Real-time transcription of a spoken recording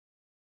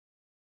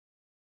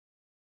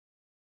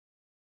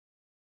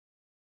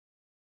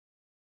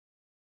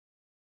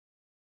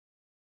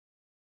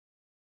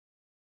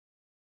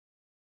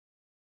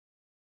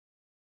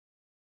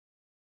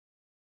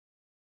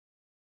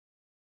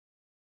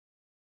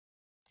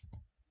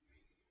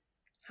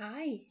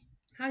Hi,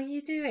 how are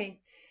you doing?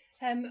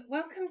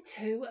 Welcome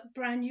to a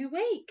brand new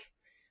week.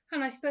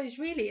 And I suppose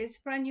really it's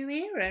a brand new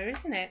era,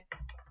 isn't it?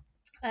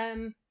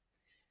 Um,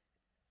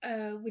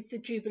 with the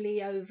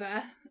Jubilee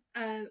over,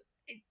 uh,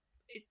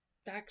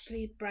 it's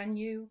actually a brand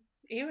new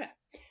era.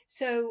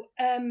 So,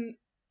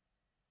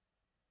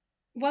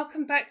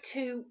 welcome back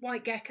to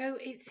White Gecko.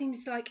 It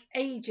seems like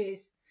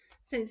ages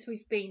since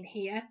we've been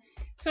here.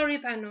 Sorry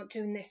about not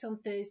doing this on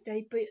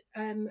Thursday, but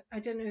I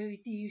don't know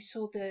if you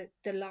saw the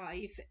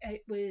live.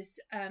 It was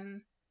a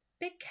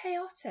bit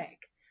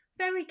chaotic,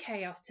 very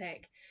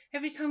chaotic.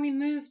 Every time we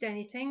moved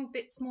anything,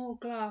 bits more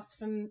glass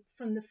from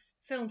the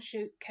film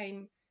shoot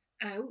came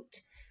out.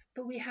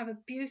 But we have a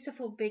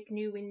beautiful big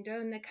new window,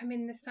 and they're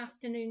coming this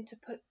afternoon to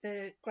put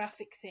the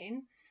graphics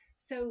in.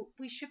 So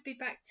we should be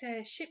back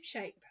to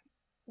shipshape.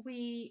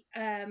 We've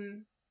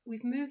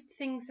moved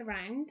things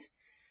around,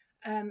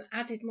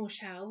 added more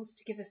shelves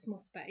to give us more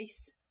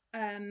space.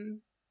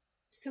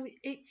 So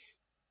it's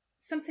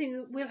something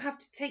that we'll have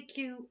to take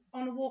you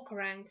on a walk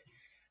around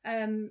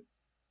um,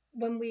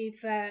 when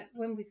we've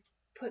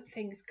put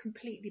things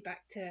completely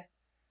back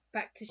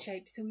to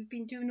shape. So we've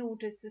been doing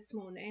orders this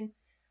morning,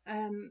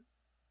 um,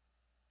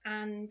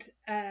 and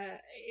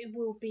it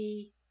will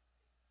be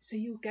so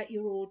you'll get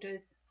your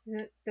orders.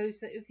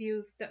 Those of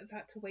you that have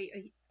had to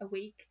wait a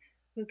week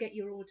will get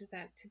your orders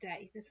out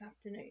today, this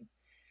afternoon.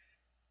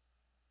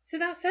 So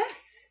that's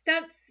us.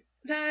 That's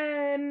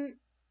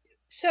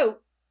so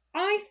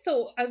I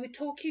thought I would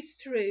talk you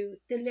through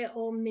the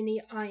little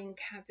mini iron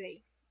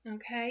caddy.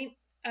 Okay,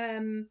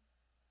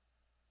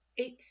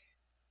 it's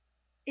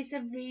it's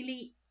a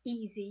really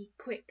easy,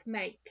 quick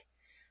make.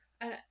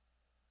 Uh,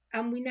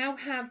 and we now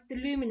have the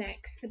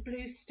Luminex, the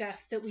blue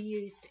stuff that we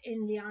used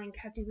in the iron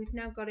caddy. We've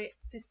now got it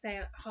for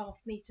sale at half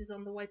meters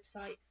on the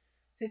website.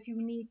 So if you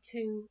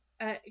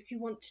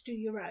want to do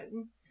your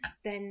own,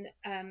 then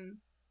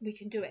we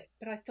can do it.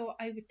 But I thought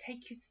I would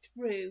take you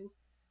through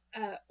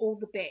all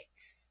the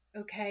bits,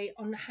 okay,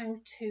 on how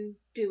to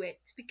do it,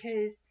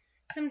 because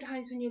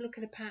sometimes when you look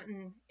at a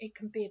pattern, it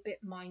can be a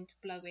bit mind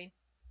blowing.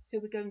 So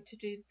we're going to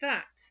do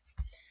that.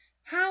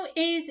 How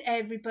is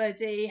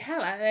everybody?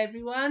 Hello,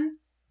 everyone.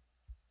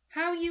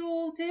 How are you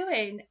all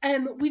doing?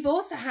 We've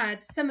also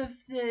had some of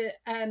the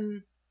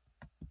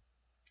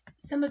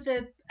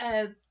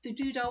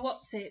doodah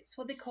whatsits,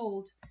 what they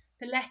called,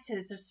 the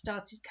letters have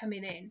started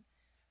coming in,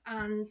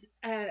 and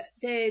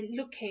they're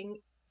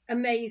looking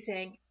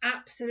amazing,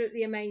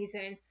 absolutely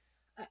amazing.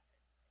 Uh,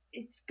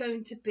 it's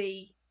going to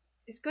be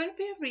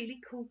a really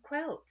cool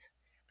quilt,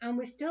 and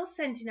we're still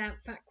sending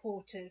out fat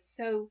quarters.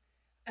 So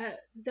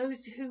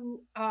those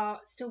who are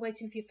still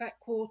waiting for your fat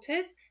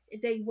quarters,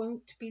 they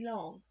won't be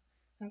long.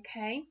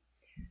 Okay,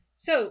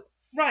 so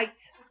right,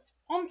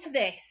 on to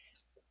this.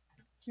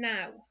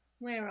 Now,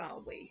 where are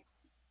we?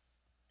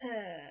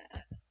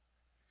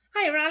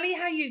 Hi, Rally,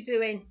 how you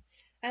doing?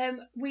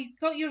 We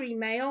got your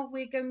email.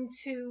 We're going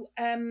to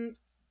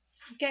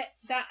get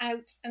that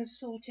out and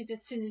sorted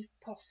as soon as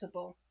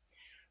possible.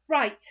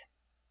 Right,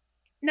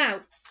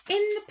 now,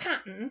 in the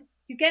pattern,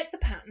 you get the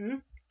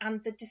pattern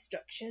and the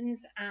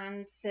instructions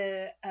and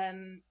the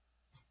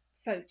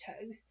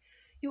photos.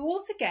 You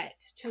also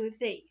get two of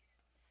these.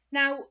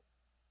 Now,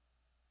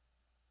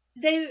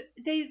 the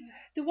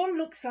one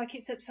looks like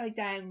it's upside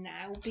down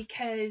now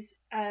because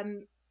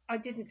I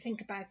didn't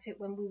think about it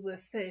when we were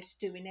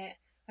first doing it.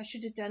 I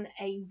should have done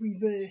a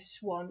reverse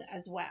one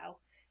as well.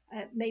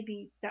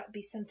 Maybe that would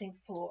be something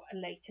for a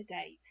later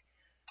date.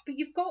 But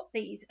you've got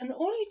these, and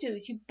all you do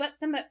is you butt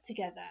them up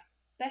together,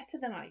 better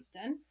than I've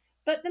done.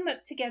 Butt them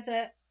up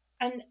together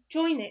and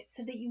join it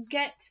so that you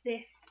get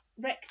this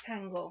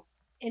rectangle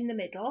in the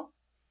middle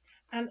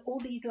and all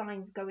these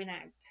lines going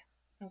out.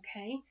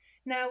 Okay,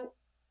 now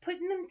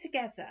putting them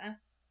together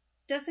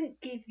doesn't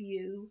give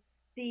you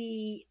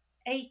the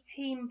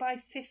 18 by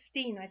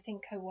 15 I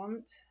think I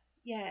want.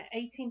 Yeah,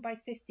 18 by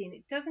 15.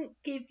 It doesn't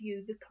give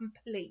you the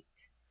complete.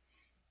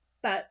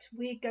 But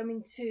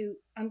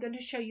I'm going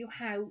to show you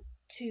how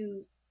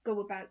to go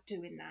about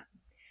doing that.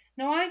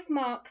 Now I've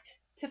marked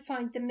to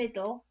find the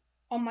middle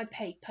on my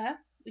paper,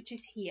 which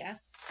is here.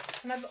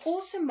 And I've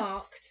also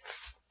marked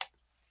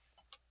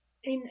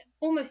in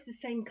almost the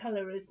same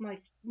colour as my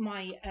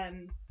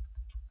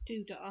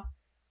doodah,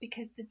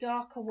 because the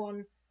darker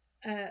one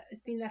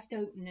has been left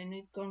open and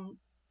it's gone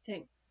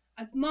thing.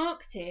 I've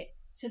marked it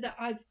so that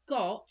I've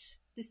got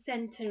the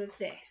centre of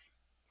this.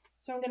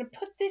 So I'm going to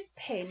put this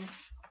pin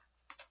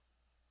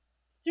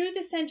through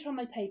the centre on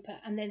my paper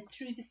and then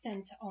through the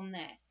centre on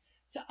there.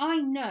 So I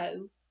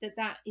know that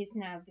that is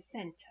now the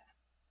centre.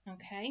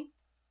 Okay.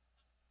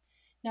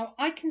 Now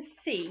I can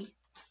see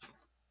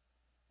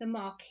the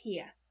mark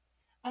here,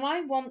 and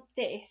I want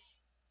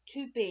this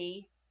to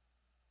be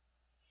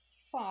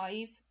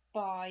 5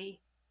 by,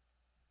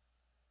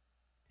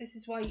 this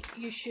is why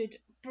you should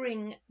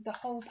bring the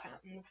whole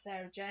pattern,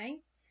 Sahjane,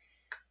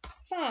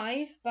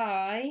 5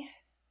 by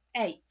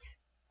 8.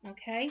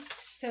 Okay,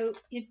 so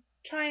your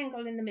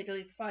triangle in the middle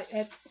is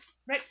 5,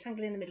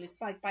 rectangle in the middle is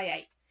 5 by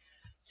 8.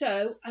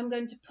 So I'm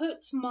going to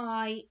put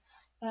my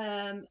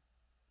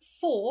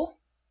 4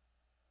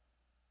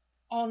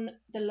 on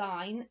the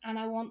line, and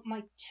I want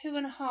my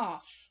 2.5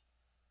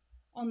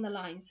 on the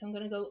line. So I'm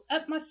going to go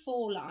up my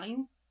 4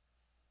 line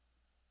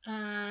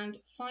and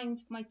find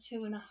my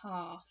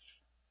 2.5,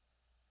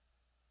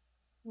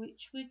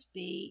 which would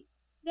be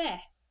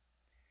there.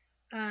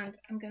 And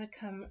I'm going to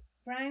come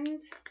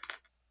round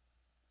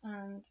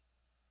and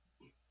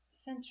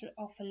centre it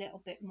off a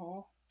little bit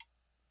more.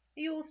 Are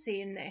you all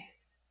seeing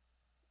this?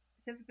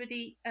 Is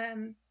everybody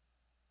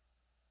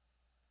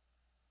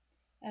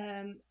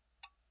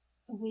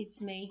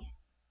with me?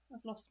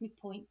 I've lost my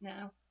point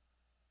now.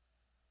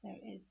 There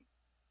it is.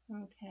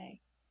 Okay,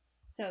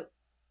 so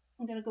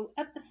I'm going to go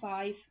up to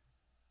 5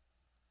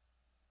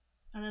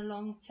 and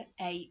along to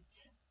 8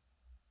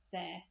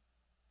 there.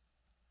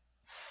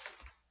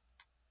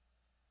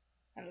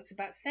 That looks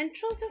about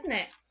central, doesn't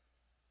it?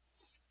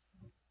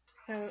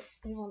 So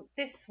we want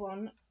this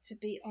one to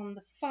be on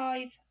the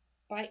 5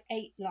 by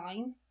 8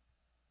 line.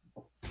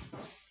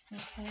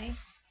 Okay,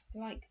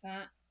 like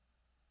that.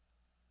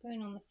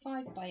 Going on the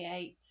 5 by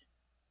 8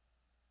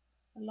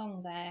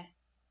 along there.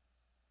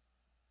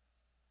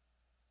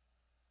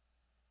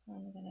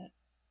 And I'm gonna.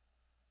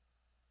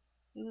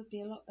 It would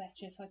be a lot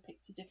better if I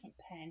picked a different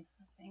pen,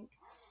 I think.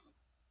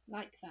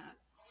 Like that.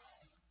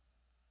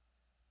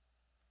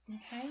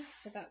 Okay,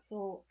 so that's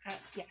all out.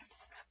 Yeah,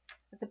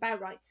 that's about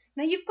right.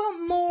 Now you've got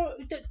more.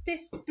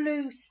 This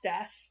blue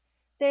stuff,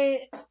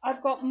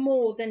 I've got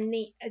more than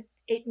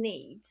it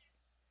needs.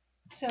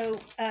 So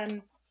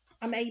I'm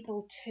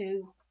able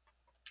to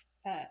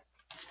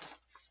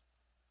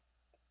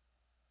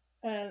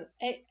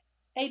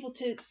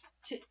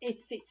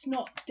if it's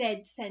not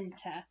dead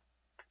center,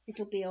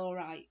 it'll be all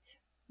right.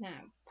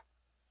 Now,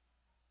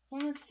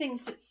 one of the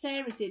things that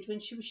Sarah did when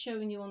she was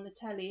showing you on the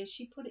telly is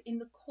she put it in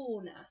the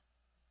corner.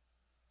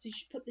 So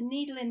she put the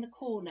needle in the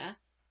corner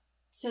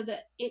so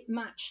that it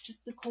matched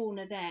the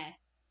corner there,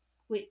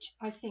 which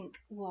I think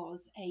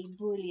was a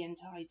brilliant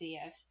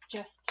idea,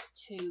 just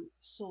to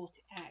sort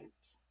it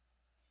out.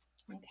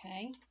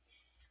 Okay,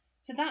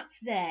 so that's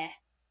there,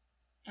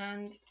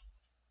 and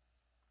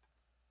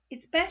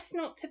it's best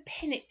not to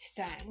pin it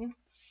down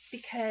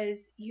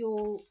because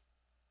you'll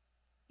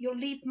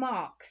leave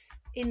marks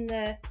in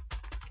the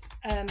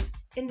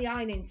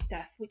ironing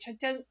stuff, which I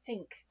don't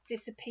think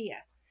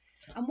disappear.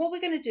 And what we're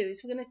going to do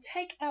is we're going to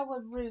take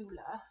our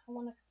ruler. I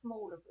want a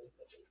smaller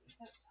ruler, really,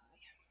 don't I?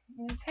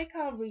 I'm going to take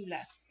our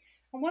ruler,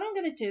 and what I'm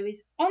going to do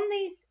is on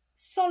these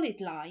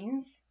solid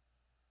lines,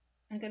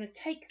 I'm going to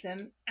take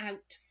them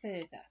out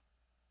further.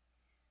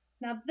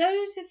 Now,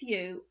 those of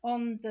you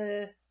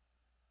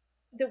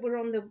that were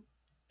on the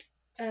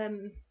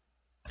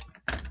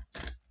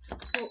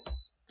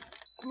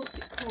what's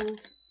it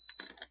called?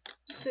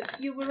 That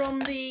you were on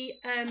the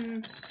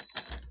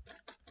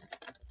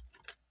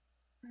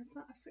is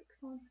that a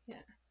fix-on?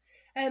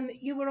 Yeah.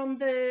 You were on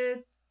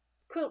the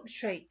quilt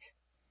retreat.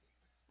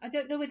 I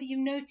don't know whether you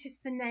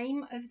noticed the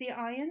name of the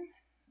iron,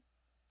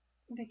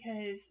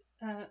 because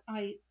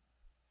I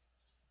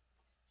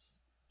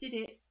did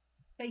it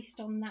based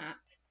on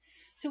that.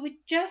 So we're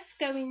just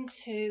going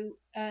to,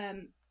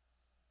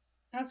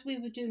 as we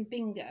were doing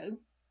bingo,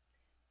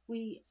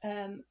 we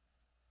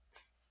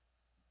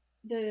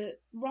the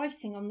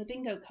writing on the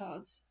bingo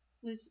cards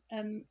was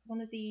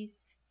one of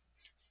these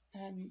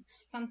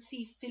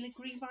fancy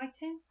filigree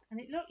writing, and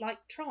it looked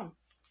like Tron,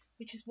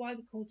 which is why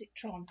we called it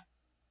Tron.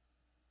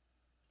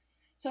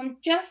 So I'm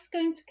just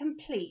going to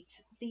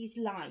complete these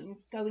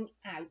lines going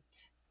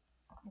out,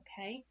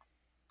 okay?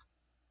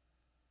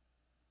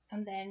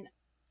 And then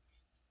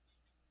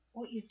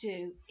what you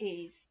do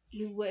is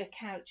you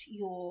work out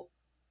your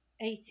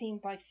 18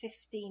 by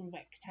 15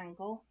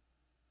 rectangle,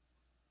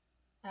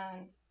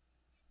 and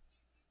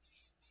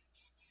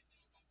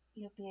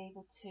you'll be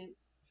able to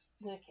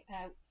work it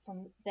out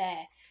from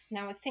there.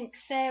 Now I think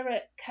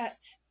Sarah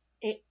cut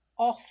it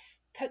off,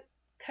 cut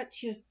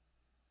your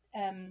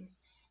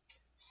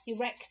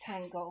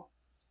rectangle.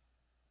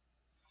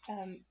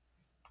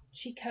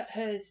 She cut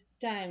hers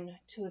down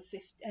to a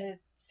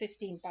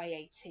 15 by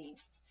 18,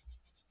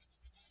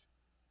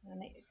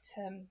 and it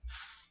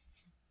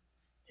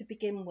to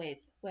begin with,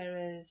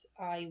 whereas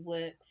I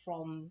work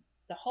from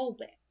the whole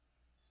bit.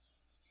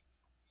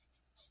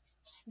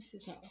 This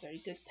is not a very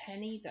good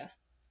pen either.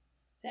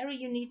 Sarah,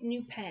 you need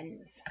new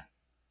pens.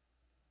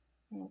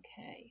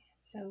 Okay,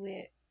 so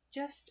we're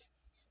just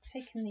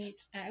taking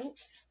these out.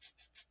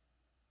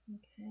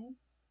 Okay,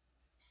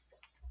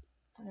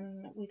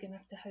 and we're going to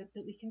have to hope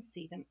that we can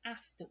see them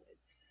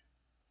afterwards.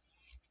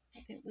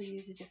 I think we'll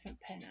use a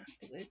different pen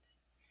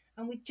afterwards.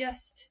 And we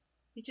just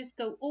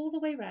go all the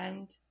way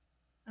around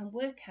and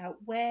work out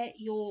where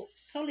your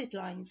solid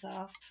lines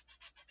are,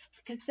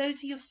 because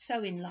those are your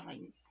sewing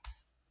lines.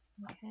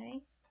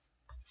 Okay,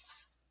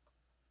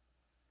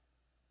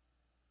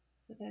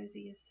 so those are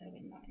your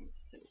sewing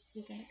lines. So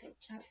we're going to go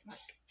out like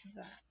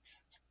that.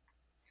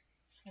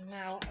 And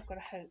now I've got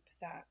to hope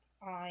that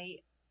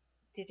I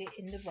did it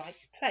in the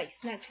right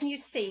place. Now, can you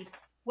see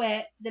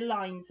where the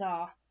lines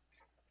are?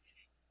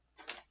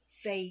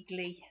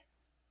 Vaguely.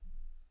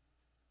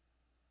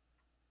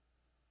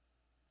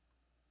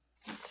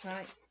 That's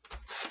right.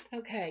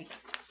 Okay,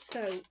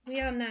 so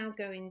we are now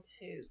going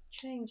to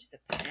change the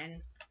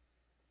pen.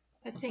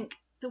 I think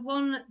the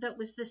one that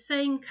was the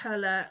same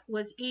colour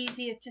was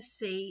easier to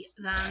see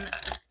than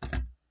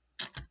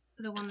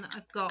the one that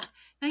I've got.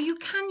 Now you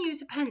can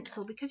use a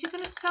pencil because you're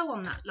going to sew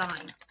on that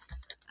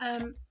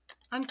line.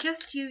 I'm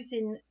just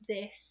using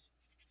this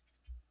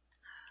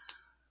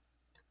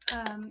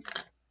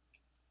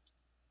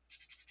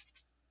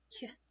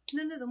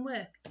none of them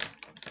work.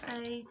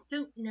 I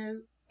don't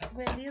know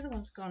where the other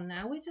one's gone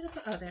now. Where did I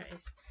put? Oh, there it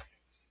is.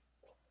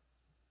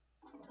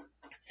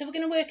 So we're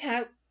going to work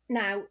out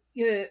now.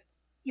 You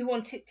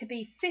want it to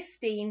be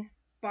 15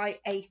 by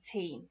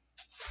 18.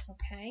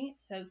 Okay,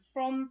 so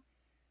from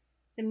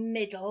the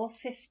middle,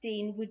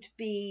 15 would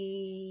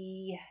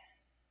be.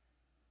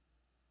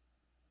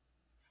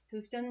 So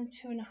we've done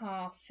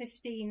 2.5.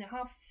 15.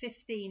 Half of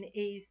 15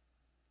 is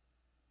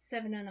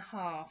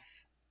 7.5.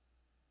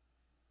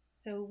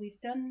 So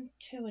we've done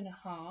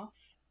 2.5.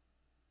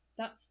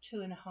 That's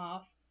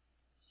 2.5.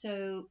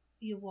 So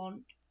you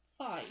want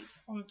 5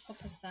 on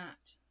top of that.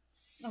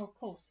 Oh, of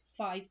course,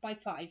 5 by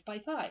 5 by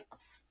 5.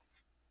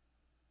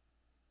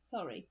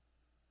 Sorry,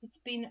 it's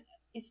been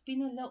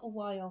a little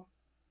while.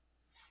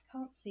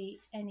 Can't see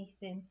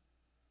anything.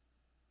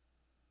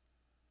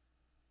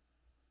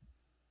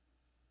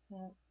 So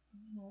I'm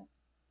gonna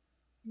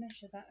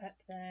measure that up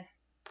there.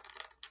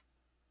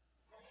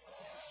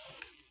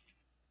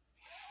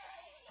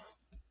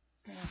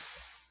 So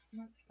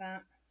that's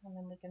that, and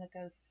then we're going to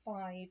go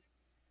 5.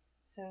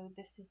 So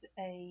this is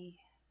a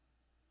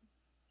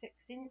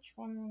 6-inch.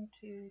 1,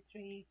 2,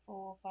 3,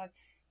 4, 5.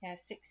 Yeah,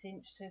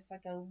 6-inch. So if I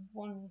go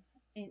 1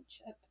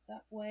 inch up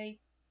that way,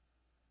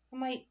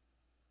 are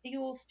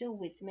you all still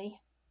with me?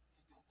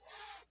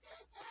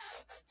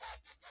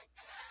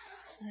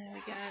 There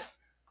we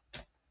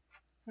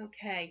go.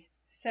 Okay,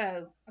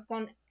 so I've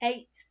gone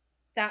 8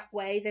 that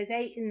way. There's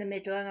 8 in the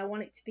middle, and I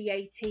want it to be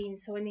 18,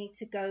 so I need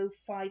to go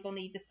 5 on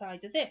either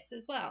side of this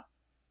as well.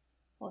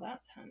 Well,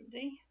 that's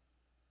handy.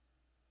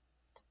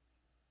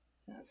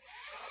 So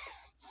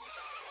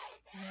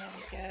there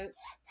we go,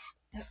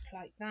 up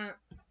like that.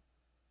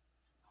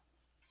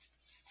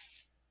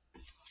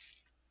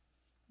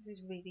 This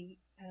is really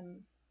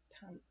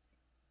pants.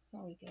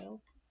 Sorry,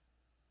 girls.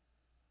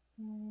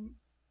 And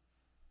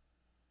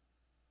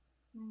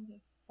go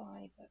 5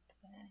 up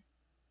there,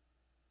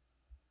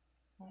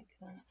 like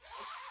that.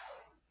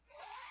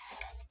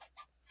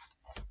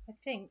 I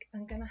think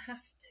I'm going to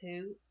have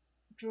to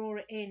draw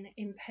it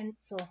in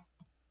pencil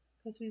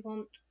because we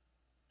want.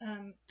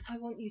 I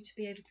want you to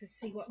be able to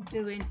see what I'm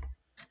doing.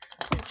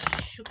 Oh,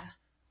 sugar.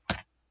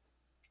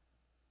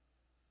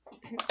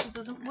 Pencil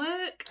doesn't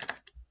work.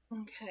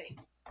 Okay.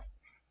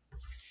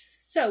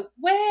 So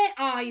where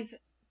I've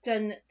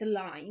done the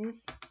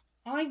lines,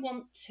 I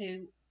want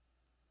to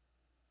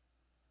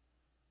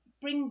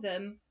bring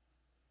them.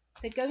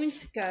 They're going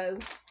to go.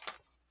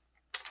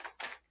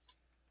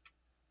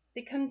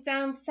 They come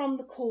down from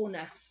the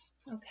corner.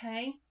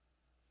 Okay.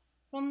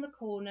 From the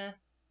corner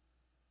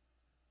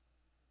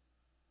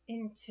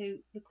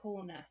into the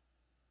corner.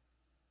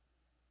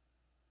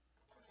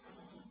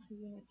 So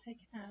we're going to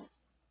take it out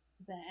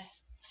there.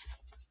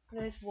 So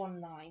there's one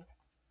line,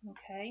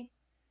 okay,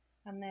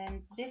 and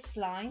then this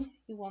line,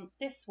 you want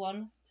this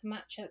one to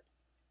match up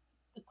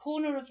the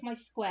corner of my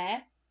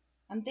square,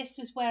 and this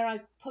was where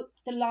I put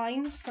the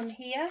line from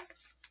here,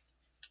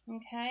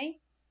 okay,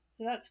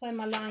 so that's where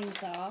my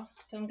lines are.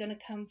 So I'm going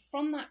to come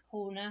from that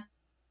corner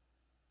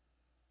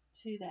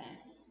to there,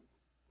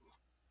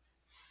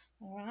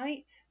 all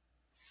right.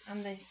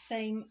 And the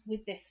same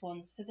with this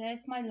one. So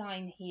there's my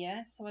line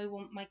here. So I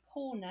want my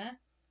corner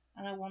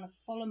and I want to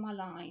follow my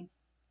line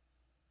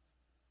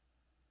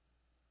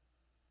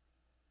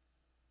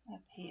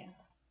up here.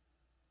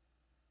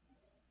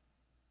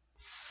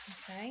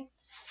 Okay.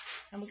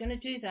 And we're going to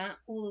do that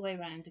all the way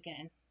around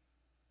again.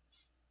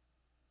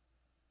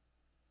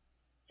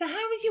 So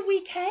how was your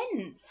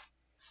weekend?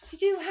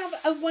 Did you have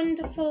a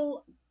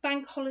wonderful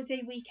bank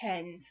holiday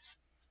weekend?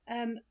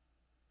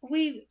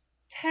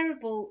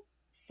 Terrible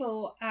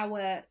for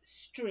our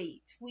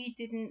street. We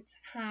didn't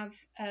have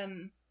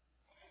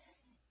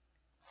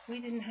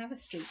a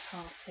street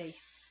party.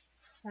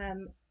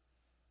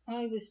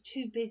 I was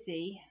too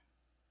busy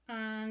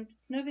and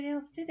nobody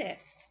else did it.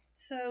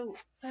 So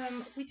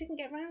we didn't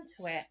get round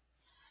to it.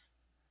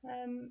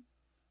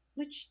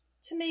 Which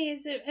to me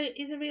is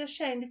a real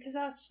shame because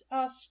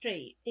our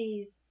street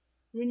is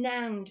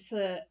renowned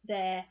for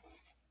their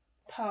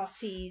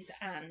parties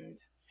and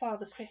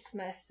Father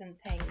Christmas and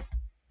things.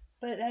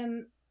 But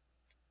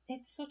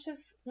it's sort of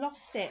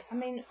lost it. I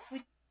mean,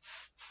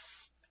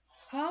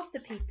 half the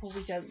people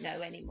we don't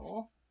know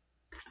anymore.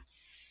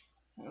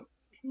 So,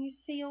 can you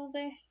see all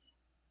this?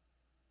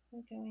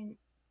 We're going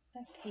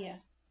up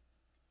here.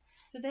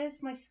 So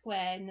there's my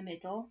square in the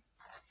middle,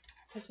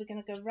 because we're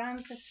going to go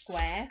round the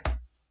square,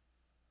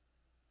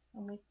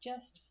 and we're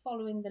just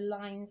following the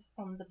lines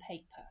on the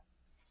paper.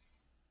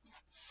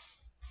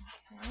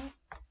 Okay.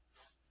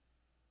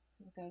 So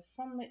we'll go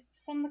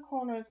from the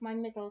corner of my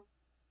middle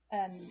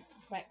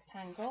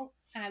rectangle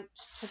out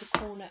to the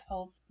corner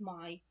of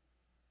my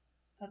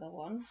other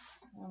one,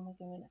 and we're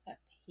going up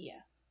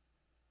here.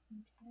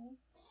 Okay.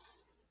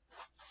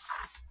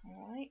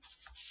 All right.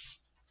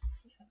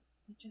 So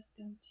we're just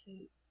going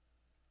to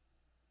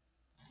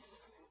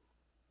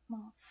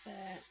mark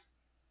there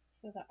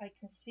so that I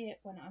can see it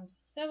when I'm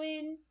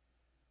sewing,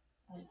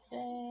 and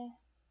there.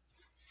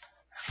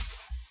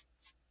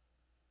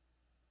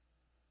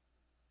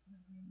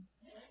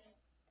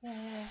 And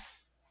there.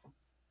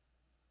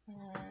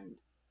 And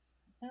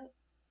oh,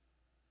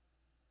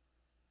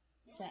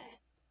 there.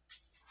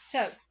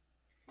 So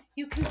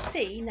you can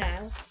see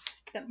now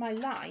that my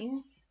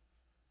lines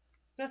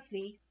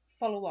roughly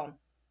follow on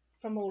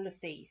from all of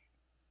these.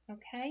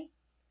 Okay.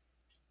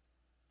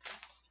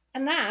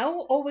 And now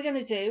all we're going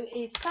to do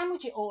is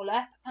sandwich it all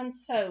up and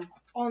sew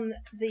on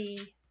the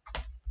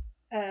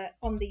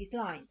on these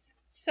lines.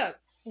 So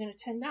I'm going to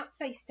turn that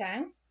face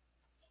down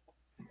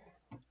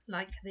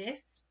like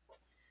this.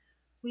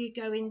 We're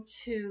going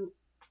to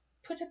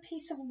put a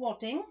piece of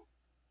wadding,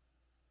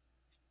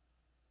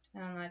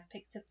 and I've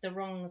picked up the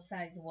wrong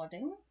size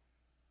wadding.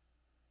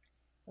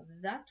 Well,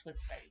 that was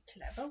very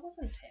clever,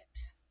 wasn't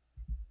it?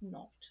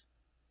 Not.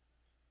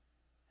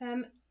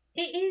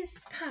 It is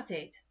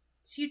padded,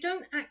 so you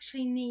don't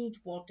actually need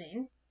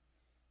wadding.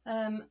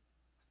 I'm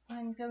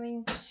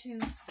going to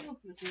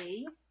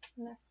probably,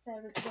 unless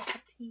Sarah's got a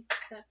piece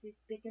that is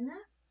big enough.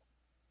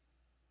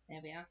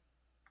 There we are.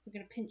 We're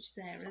going to pinch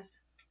Sarah's.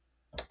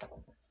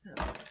 So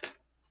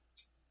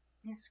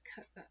let's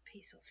cut that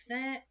piece off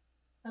there.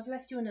 I've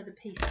left you another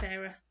piece,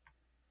 Sarah.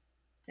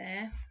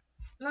 There,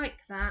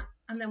 like that.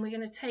 And then we're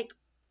going to take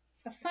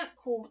a fat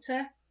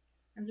quarter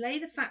and lay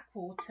the fat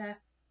quarter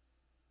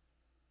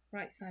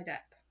right side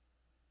up.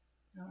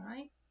 All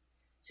right.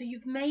 So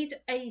you've made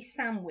a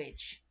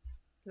sandwich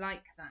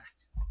like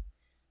that.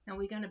 Now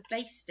we're going to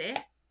baste it.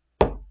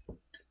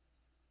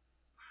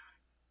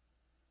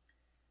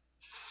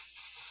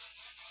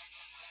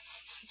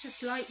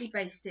 Just lightly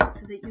baste it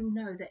so that you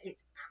know that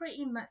it's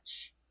pretty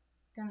much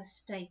going to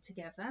stay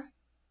together.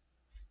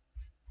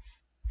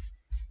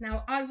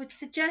 Now I would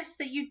suggest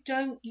that you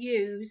don't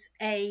use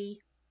a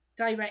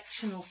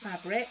directional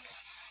fabric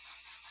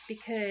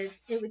because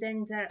it would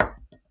end up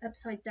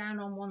upside down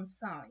on one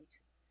side.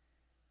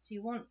 So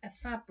you want a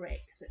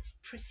fabric that's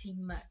pretty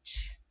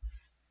much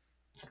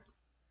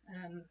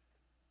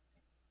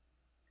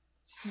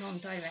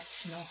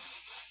non-directional.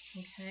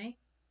 Okay.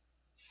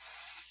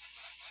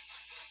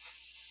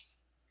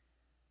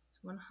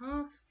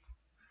 1/2.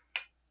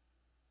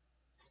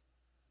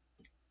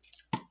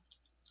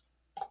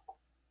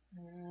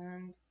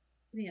 And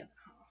the other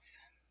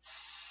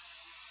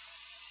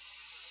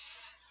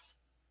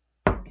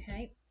half.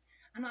 Okay,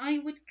 and I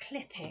would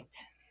clip it.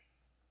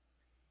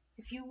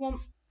 If you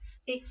want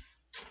it,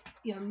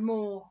 you know,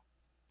 more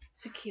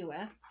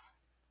secure,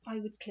 I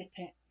would clip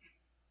it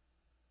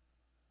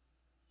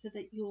so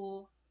that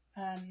your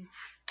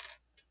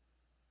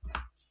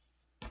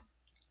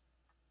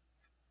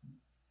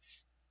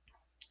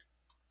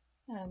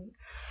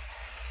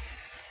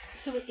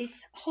so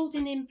it's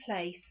holding in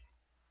place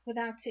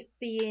without it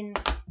being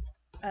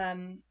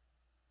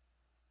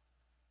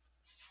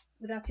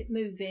without it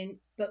moving,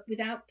 but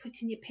without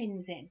putting your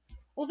pins in.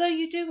 Although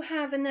you do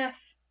have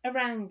enough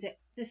around it,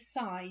 the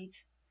side.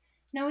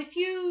 Now, if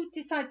you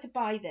decide to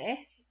buy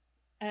this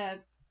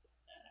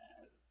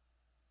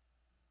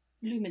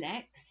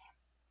Luminex,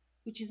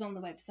 which is on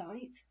the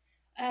website,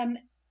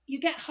 you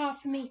get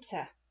 1/2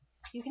 metre.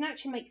 You can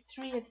actually make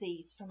 3 of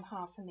these from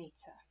 1/2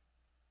 metre.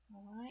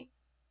 All right.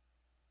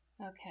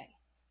 Okay,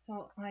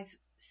 so I've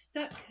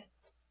stuck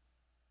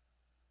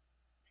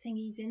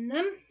thingies in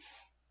them,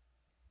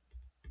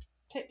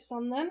 clips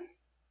on them,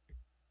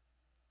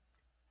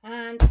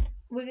 and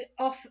we're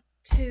off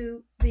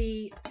to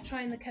the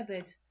try in the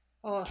cupboard.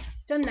 Oh,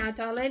 it's done now,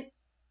 darling.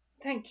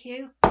 Thank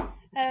you.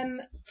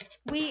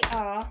 We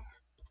are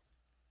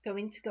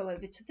going to go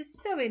over to the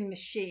sewing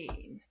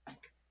machine.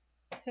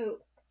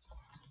 So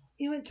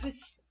you went to a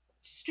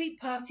street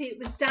party. It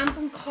was damp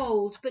and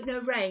cold, but no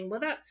rain. Well,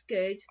 that's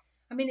good.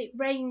 I mean, it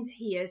rained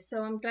here,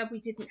 so I'm glad we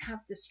didn't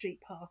have the street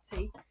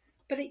party.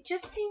 But it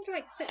just seemed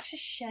like such a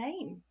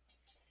shame.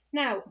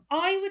 Now,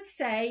 I would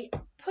say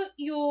put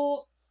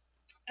your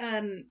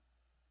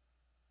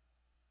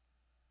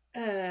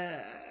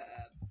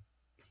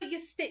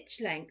stitch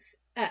length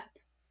up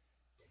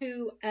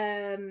to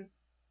a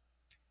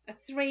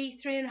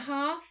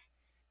 3.5,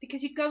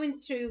 because you're going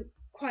through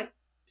quite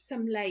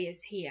some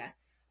layers here.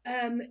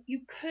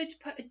 You could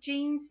put a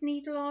jeans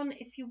needle on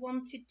if you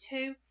wanted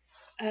to,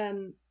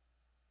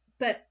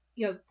 but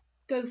you know,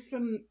 go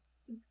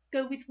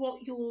with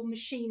what your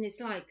machine is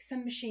like.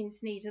 Some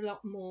machines need a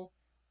lot more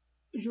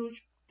zhuzh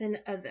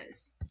than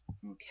others.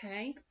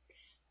 Okay,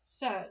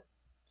 so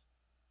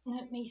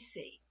let me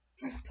see.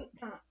 Let's put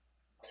that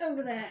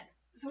over there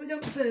so I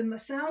don't burn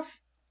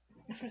myself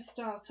if I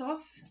start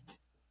off.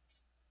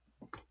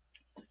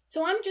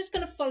 So I'm just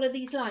going to follow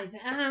these lines,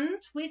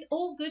 and with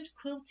all good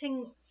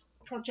quilting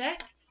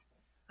projects,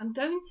 I'm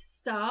going to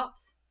start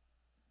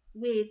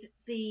with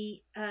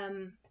the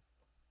I'm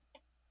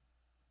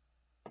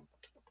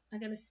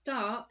going to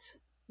start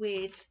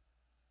with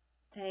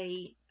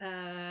a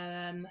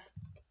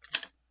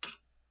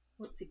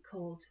what's it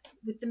called,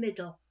 with the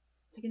middle.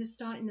 You're going to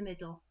start in the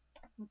middle.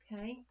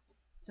 Okay,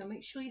 so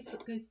make sure your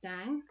foot goes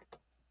down,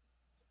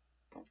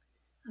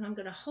 and I'm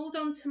going to hold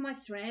on to my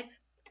thread,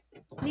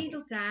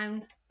 needle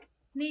down,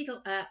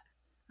 needle up,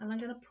 and I'm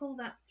going to pull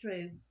that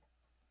through,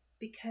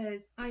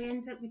 because I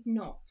end up with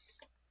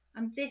knots.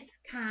 And this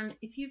can,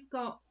 if you've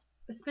got,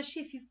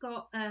 especially if you've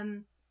got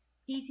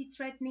easy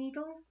thread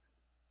needles,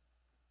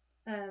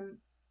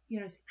 you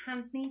know,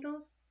 hand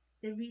needles,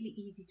 they're really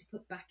easy to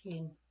put back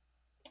in.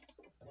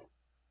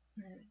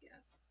 There we go.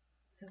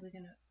 So we're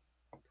going to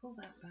pull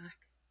that back.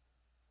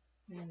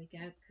 There we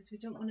go, because we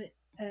don't want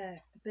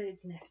a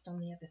bird's nest on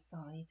the other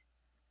side.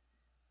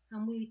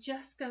 And we're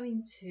just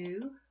going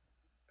to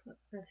put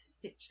the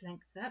stitch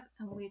length up,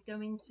 and we're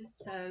going to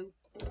sew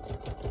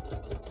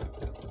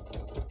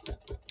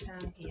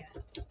down here.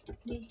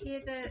 Can you hear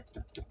the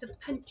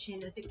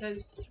punching as it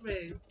goes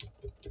through?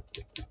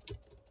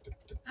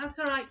 That's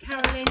all right,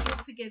 Carolyn,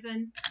 you're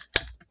forgiven.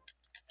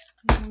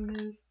 I'm going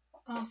to move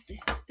off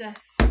this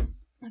stuff.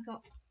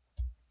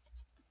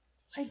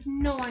 I have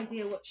no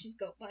idea what she's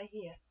got by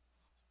here.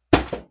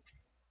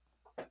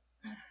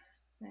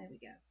 There we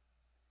go.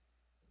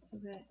 So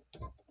we're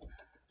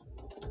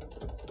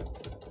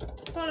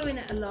following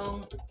it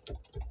along,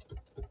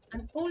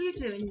 and all you're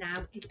doing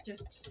now is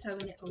just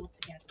sewing it all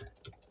together.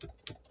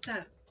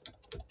 So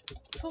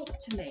talk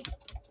to me,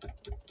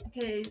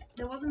 because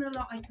there wasn't a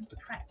lot I could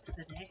prep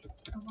for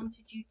this. I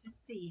wanted you to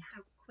see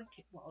how quick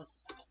it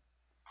was.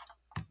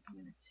 I'm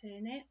going to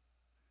turn it.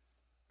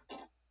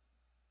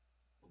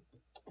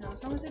 Now,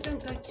 as long as I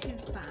don't go too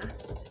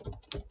fast,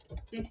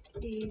 this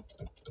is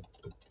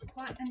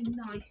quite a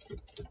nice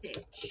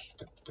stitch.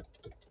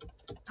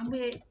 And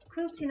we're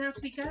quilting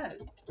as we go.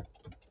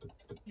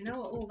 You know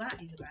what all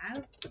that is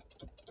about.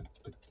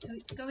 So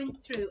it's going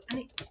through,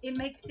 and it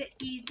makes it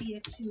easier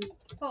to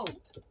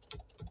fold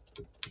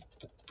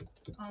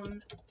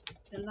on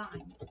the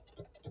lines.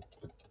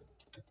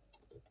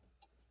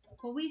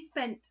 Well, we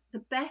spent the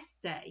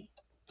best day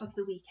of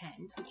the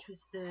weekend, which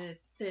was the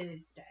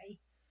Thursday,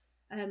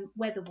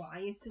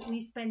 weather-wise. We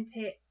spent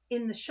it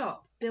in the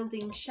shop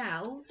building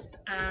shelves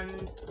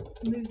and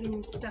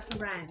moving stuff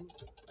around,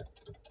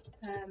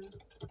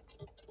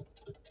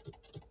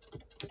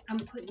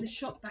 and putting the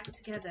shop back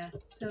together.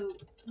 So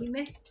we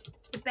missed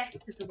the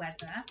best of the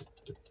weather.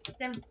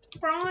 Then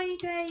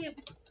Friday it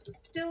was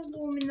still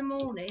warm in the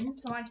morning,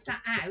 so I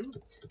sat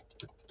out,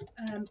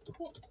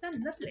 caught the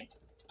sun, lovely.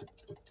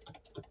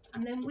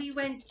 And then we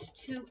went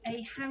to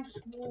a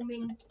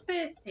housewarming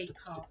birthday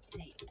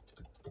party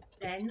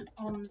then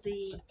on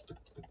the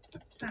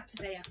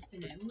Saturday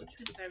afternoon, which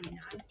was very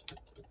nice.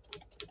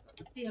 Got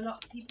to see a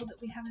lot of people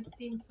that we haven't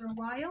seen for a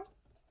while.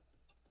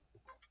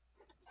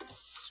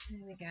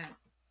 There we go.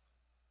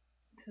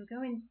 So we're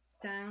going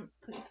down,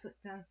 put your foot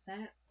down,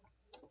 set,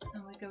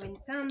 and we're going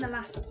down the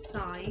last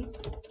side,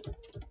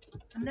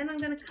 and then I'm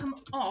going to come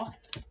off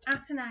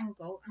at an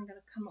angle. I'm going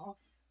to come off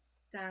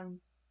down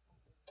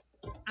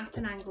at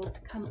an angle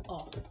to come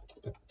off,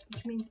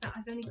 which means that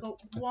I've only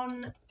got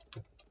one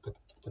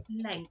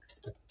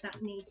length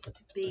that needs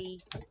to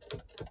be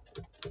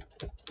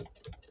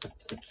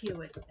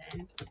secured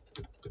then.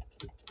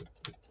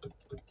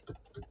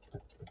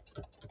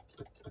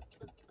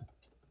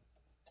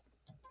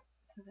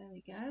 So there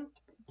we go,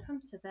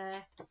 come to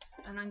there,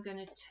 and I'm going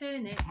to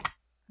turn it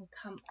and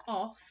come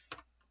off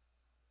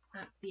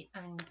at the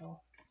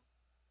angle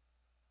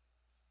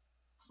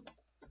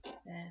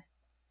there.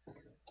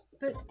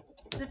 But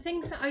the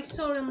things that I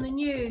saw on the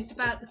news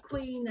about the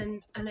Queen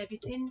and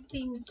everything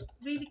seems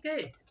really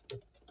good.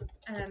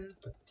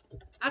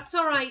 That's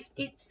all right.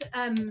 It's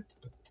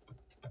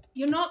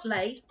you're not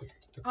late.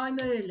 I'm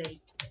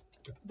early.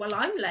 Well,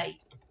 I'm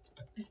late.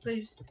 I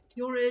suppose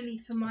you're early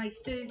for my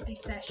Thursday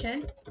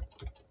session.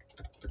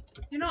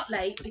 You're not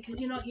late because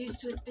you're not used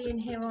to us being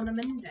here on a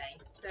Monday.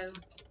 So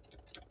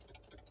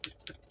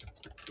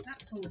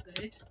that's all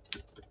good.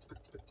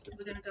 So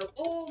we're going to go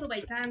all the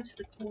way down to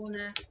the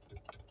corner.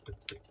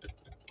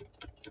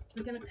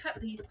 We're going to cut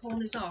these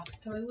corners off,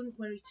 so I wouldn't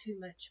worry too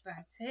much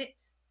about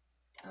it.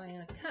 I'm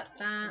going to cut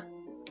that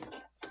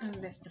and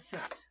lift the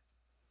foot.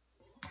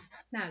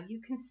 Now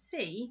you can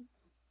see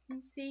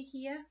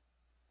here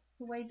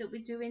the way that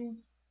we're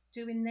doing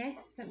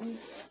this. Let me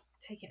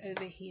take it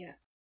over here.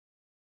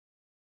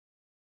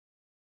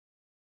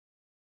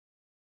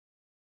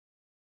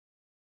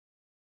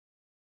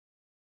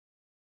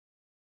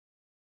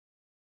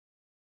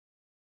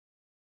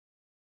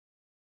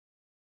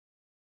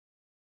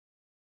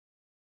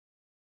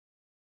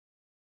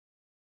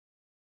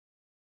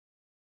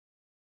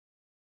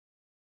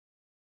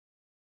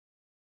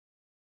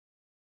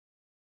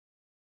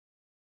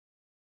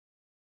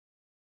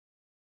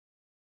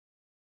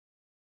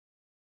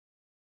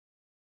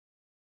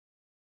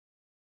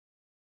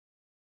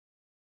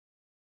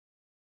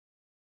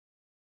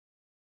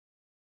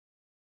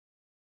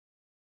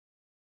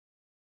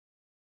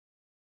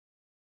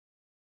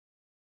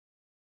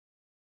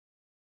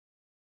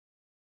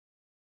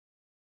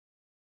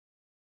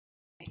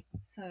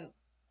 So,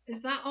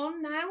 is that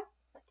on now?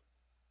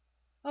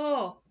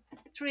 Oh,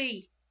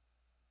 3,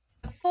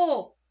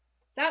 4.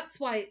 That's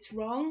why it's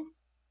wrong.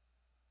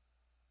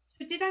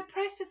 So did I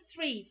press a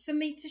 3 for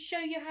me to show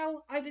you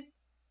how I was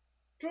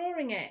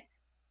drawing it?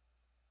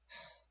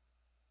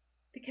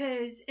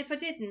 Because if I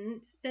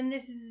didn't, then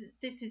this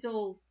is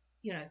all,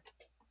 you know,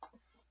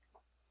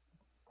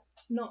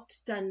 not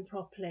done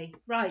properly.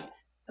 Right,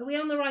 are we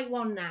on the right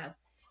one now?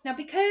 Now,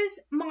 because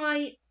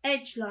my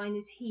edge line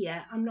is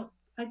here,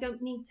 I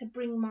don't need to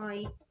bring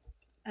my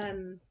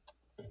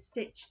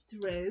stitch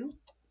through.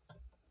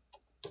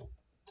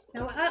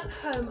 Now at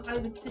home, I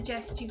would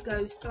suggest you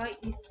go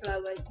slightly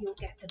slower, you'll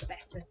get a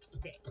better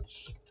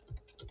stitch.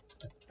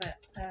 But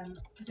I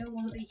don't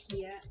want to be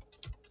here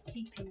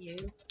keeping you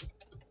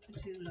for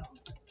too long.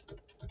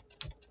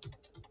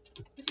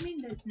 What do you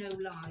mean there's no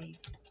live?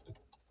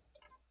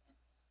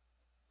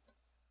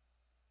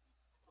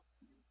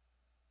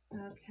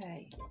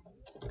 Okay.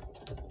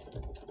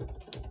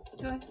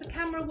 So has the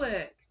camera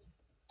worked?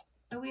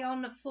 Are we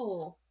on at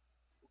 4?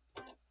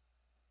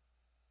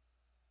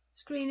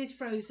 Screen is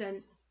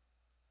frozen.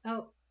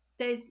 Oh,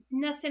 there's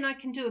nothing I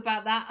can do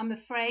about that, I'm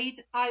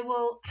afraid. I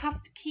will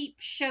have to keep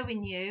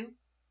showing you.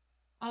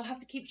 I'll have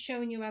to keep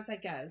showing you as I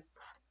go.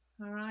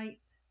 All right.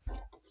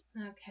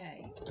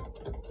 Okay. So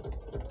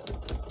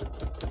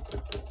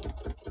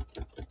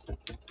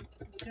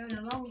we're going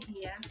along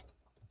here.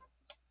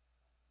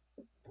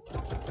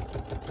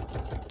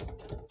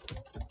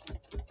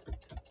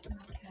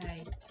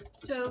 Okay.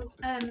 So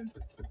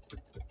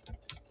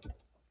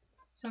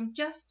I'm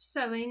just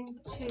sewing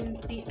to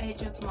the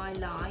edge of my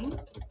line.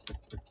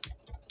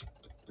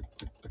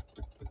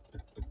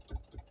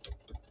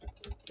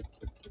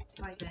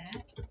 Right there.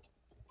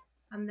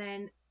 And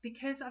then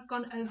because I've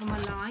gone over my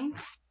line,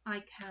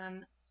 I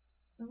can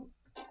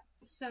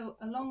sew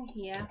along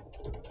here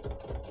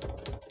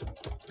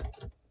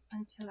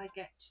until I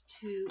get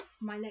to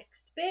my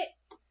next bit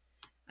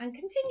and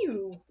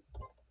continue.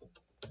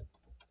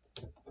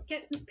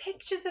 Get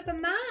pictures of a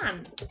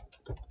man.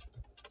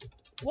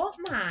 What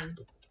man?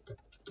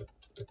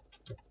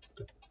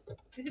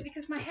 Is it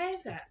because my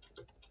hair's up?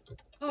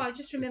 Oh, I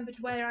just remembered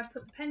where I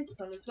put the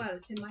pencil as well.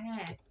 It's in my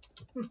hair.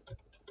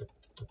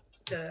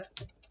 Duh.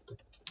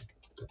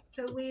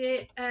 So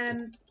we're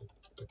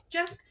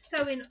just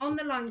sewing on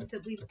the lines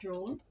that we've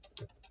drawn.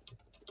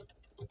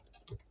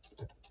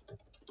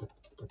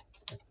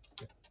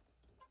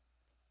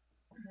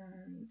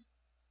 And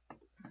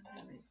I'm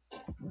doing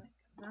like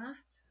that.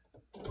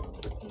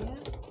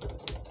 Here.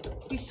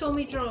 You saw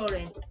me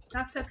drawing.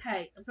 That's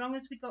okay, as long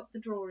as we got the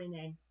drawing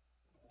in.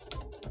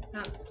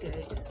 That's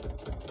good.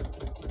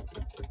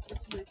 So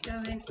we're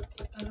going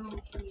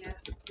along here.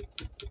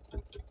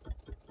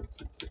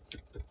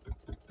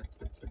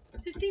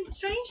 So it seems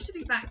strange to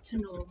be back to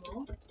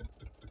normal.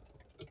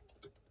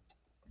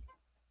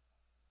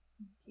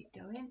 Keep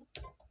going.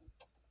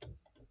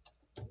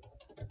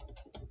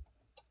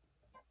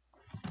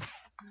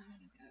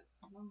 And go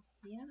along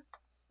here,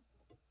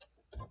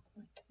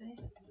 like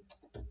this.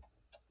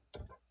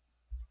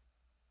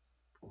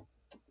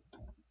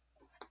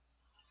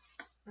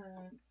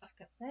 And back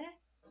up there.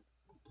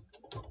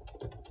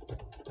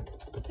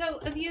 So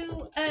have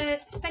you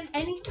spent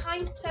any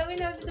time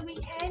sewing over the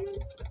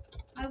weekend?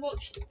 I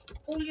watched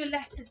all your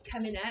letters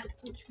coming up,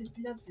 which was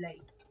lovely.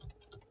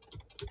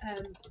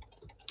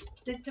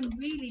 There's some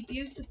really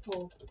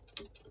beautiful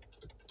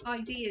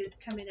ideas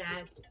coming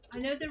out. I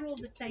know they're all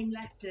the same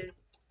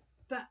letters,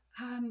 but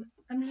I'm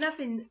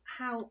loving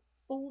how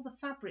all the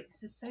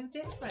fabrics are so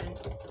different.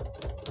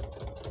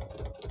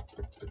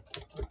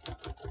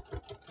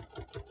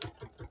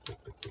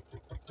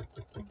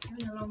 I'm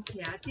going along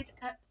here. I did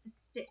up the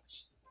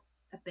stitch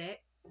a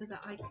bit so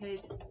that I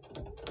could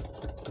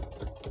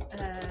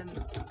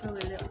go a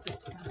little bit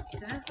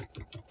faster.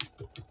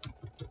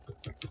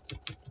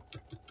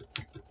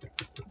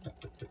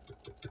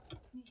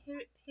 Can you hear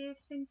it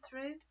piercing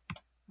through?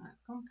 Right,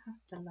 I've gone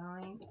past the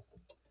line.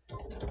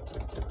 So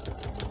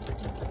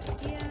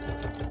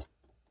here.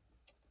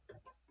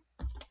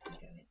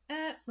 Going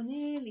up. We're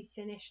nearly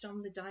finished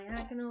on the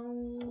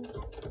diagonals.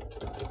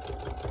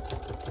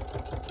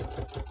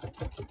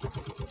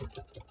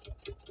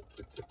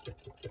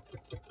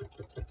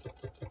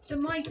 So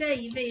my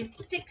Dave is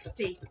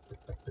 60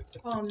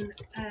 on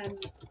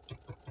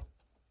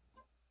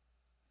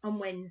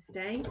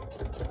Wednesday,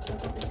 so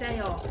I've got the day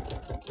off,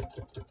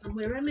 and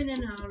we're umming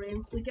and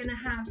ahhing. We're going to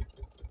have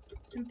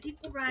some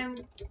people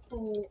round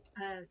for,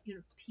 you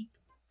know,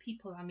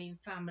 people, I mean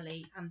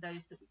family, and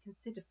those that we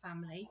consider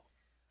family,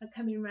 are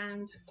coming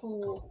round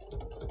for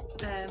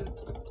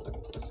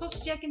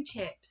sausage, egg and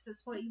chips.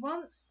 That's what he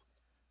wants.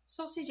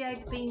 Sausage,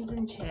 egg, beans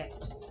and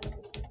chips.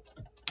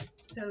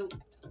 So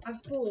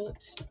I've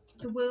bought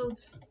the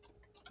world's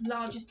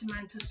largest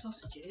amount of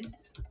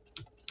sausages,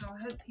 so I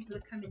hope people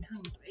are coming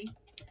hungry.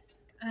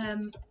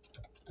 And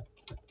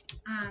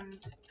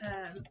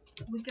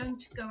we're going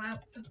to go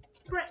out for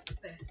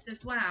breakfast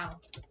as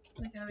well.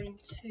 We're going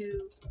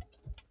to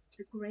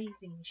the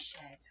grazing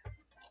shed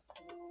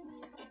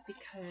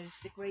because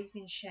the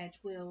grazing shed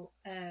will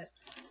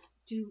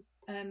do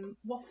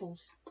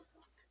waffles.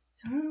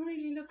 So I'm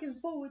really looking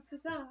forward to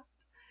that.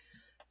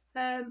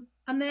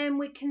 And then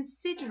we're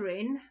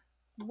considering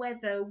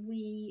whether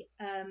we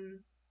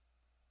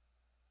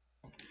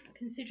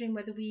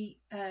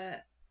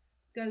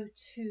go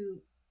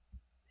to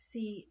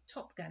see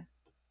Top Gun,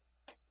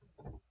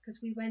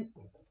 because we went.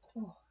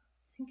 Oh,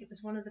 I think it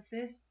was one of the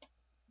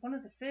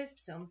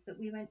first films that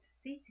we went to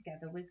see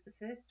together was the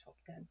first Top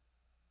Gun,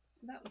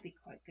 so that would be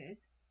quite good.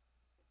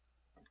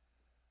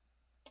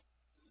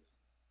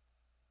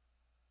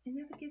 It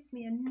never gives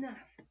me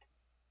enough.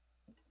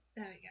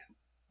 There we go.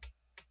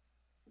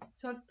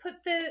 So I've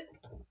put the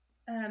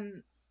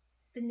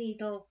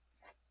needle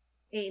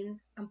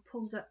in and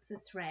pulled up the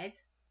thread.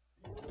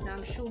 Now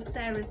I'm sure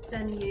Sarah's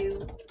done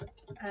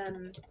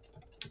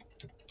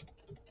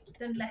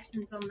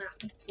lessons on that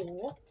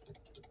before,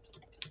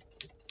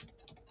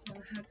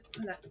 on how to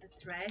pull up the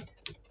thread.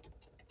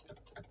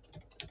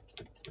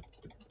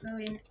 So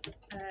going,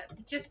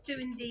 just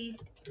doing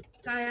these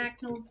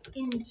diagonals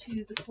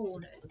into the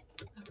corners,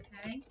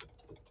 okay,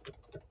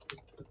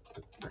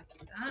 like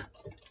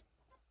that.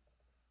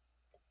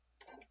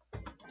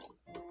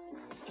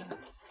 So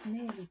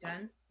nearly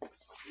done.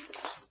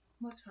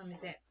 What time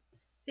is it?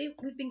 See,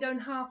 we've been going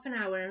half an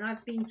hour and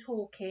I've been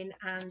talking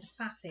and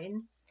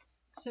faffing,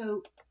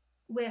 so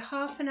we're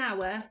half an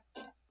hour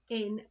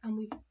in and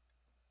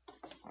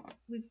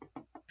we've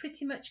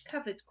pretty much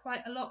covered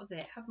quite a lot of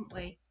it, haven't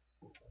we?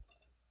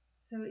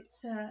 So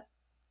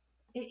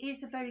it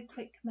is a very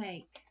quick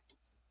make.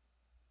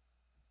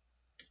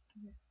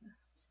 I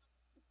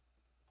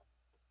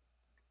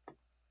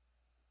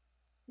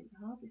think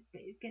the hardest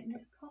bit is getting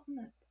this cotton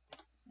up.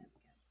 There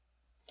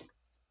we go.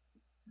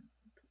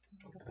 Put the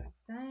needle back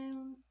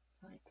down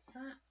like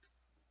that.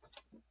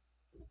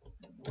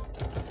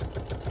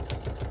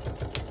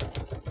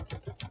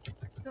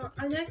 So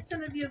I know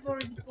some of you have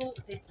already bought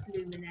this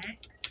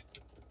Luminex.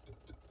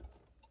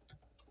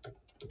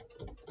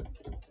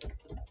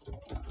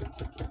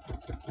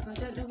 So I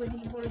don't know whether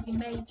you've already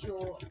made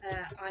your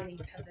ironing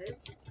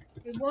covers.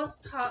 It was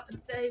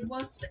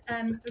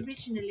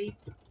originally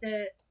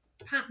the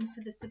pattern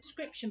for the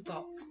subscription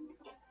box.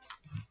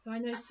 So I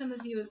know some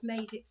of you have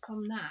made it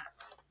from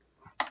that.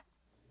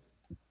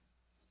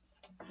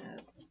 So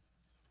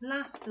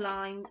last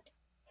line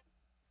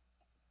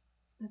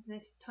of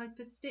this type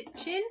of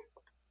stitching.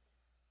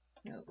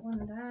 So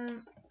one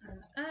down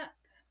and up.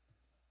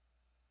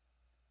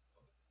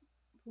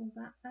 Let's pull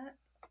that up.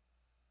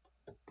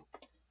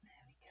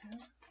 There we go.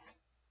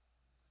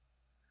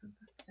 And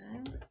back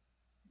down.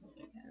 There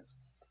we go.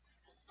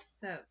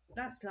 So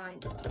last line.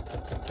 Here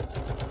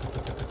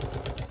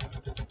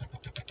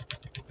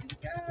we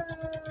go.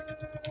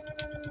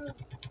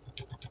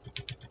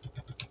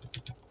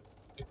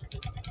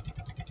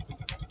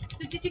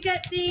 So did you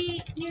get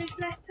the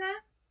newsletter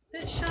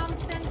that Sean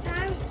sent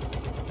out?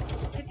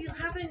 If you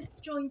haven't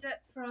joined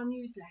up for our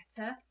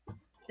newsletter,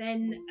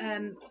 then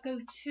go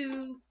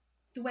to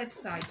the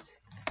website.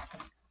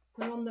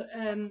 We're on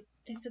the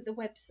it's at the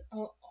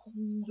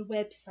on the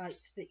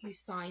website that you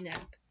sign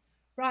up.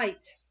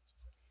 Right.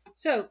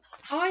 So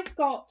I've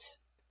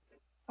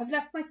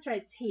left my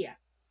threads here.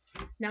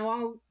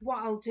 Now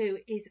what I'll do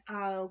is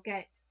I'll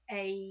get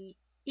a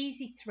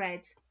easy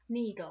thread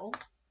needle.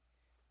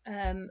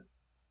 I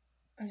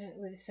don't know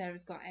whether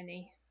Sarah's got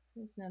any.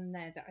 There's none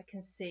there that I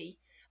can see.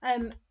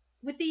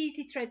 With the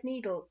easy thread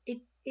needle,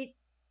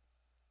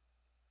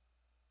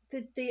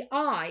 the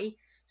eye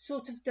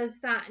sort of does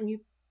that, and you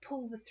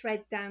pull the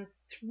thread down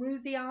through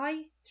the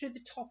eye, through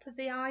the top of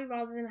the eye,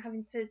 rather than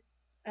having to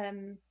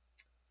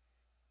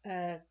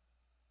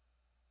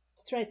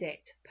thread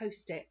it,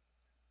 post it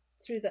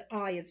through the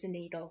eye of the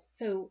needle.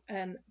 So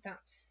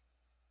that's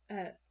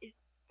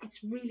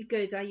it's really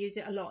good. I use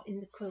it a lot in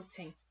the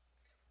quilting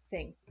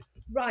thing.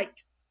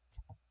 Right.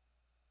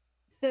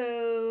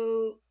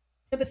 So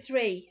number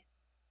 3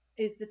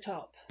 is the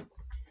top.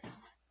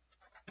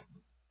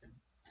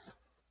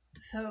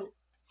 So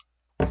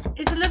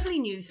it's a lovely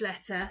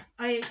newsletter.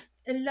 I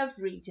love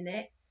reading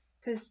it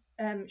because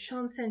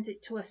Sean sends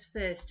it to us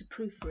first to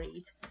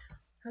proofread.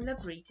 I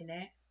love reading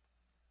it.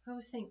 I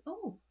always think,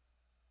 oh,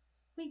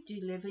 we do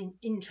live in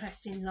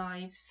interesting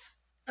lives.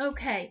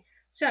 Okay,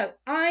 so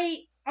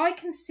I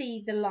can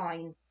see the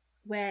line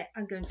where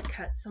I'm going to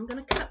cut, so I'm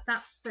going to cut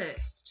that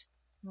first.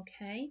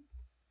 Okay.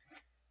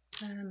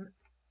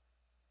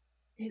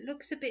 It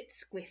looks a bit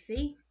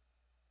squiffy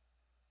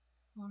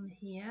on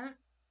here,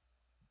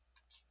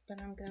 but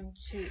I'm going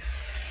to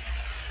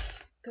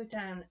go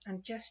down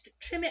and just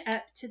trim it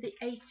up to the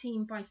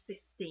 18 by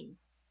 15.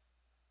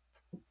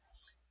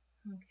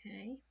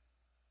 Okay.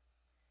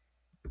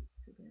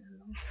 So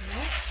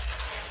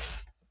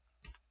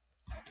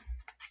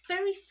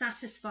very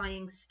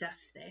satisfying stuff,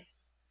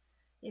 this.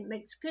 It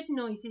makes good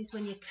noises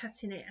when you're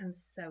cutting it and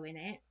sewing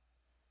it.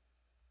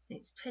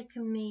 It's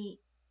taken me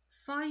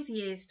 5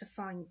 years to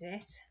find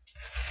it.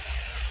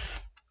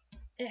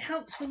 It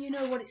helps when you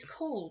know what it's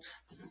called,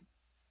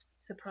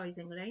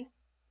 surprisingly.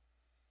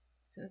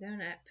 So we're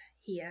going up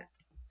here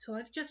So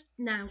I've just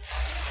now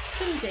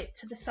trimmed it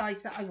to the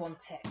size that I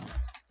want it.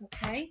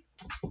 Okay,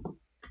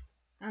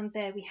 and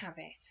there we have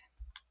it.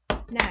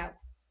 Now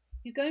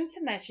you're going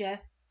to measure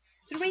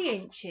 3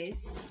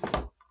 inches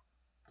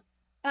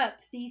up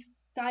these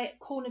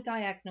corner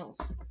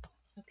diagonals.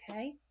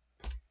 Okay,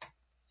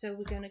 so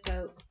we're going to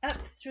go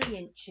up 3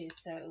 inches.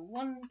 So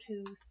 1,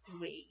 2,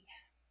 3.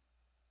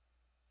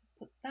 So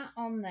put that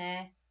on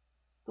there.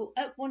 Go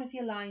up one of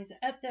your lines,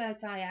 up the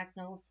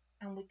diagonals,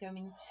 and we're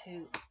going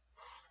to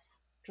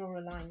draw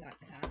a line like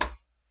that.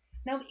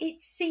 Now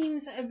it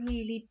seems a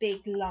really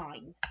big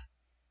line,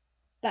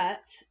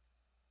 but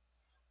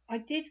I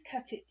did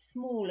cut it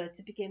smaller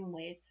to begin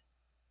with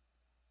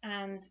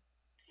and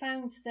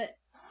found that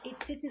it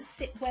didn't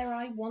sit where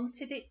I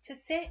wanted it to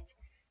sit.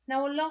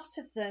 Now a lot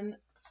of them,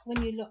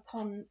 when you look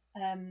on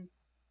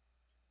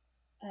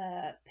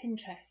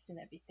Pinterest and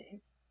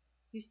everything,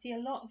 you see a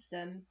lot of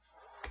them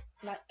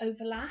like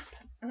overlap,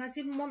 and I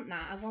didn't want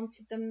that. I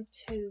wanted them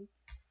to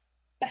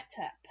butt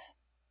up.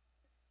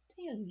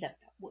 Do you love that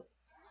word?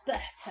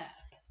 Butt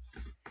up.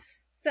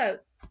 So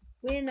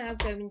we're now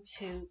going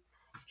to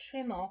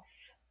trim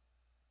off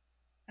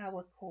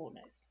our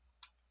corners.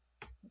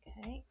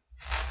 Okay,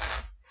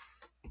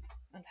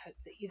 and hope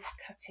that you've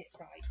cut it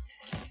right,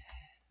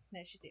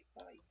 measured it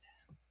right.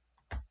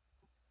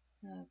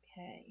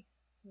 Okay,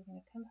 so we're going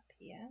to come up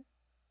here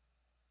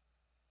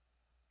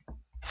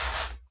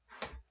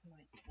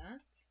like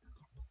that,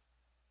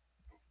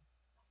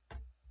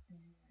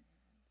 and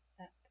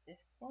up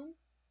this one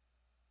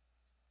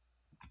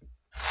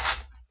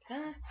like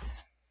that.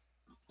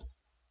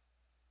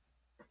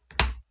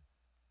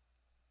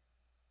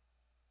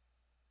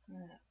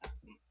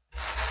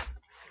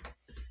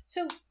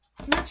 So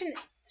imagine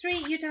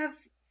you'd have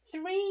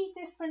 3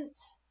 different,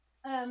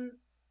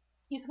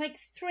 you can make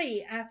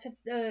 3 out of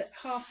the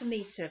 ½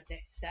 metre of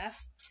this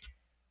stuff.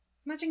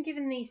 Imagine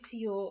giving these to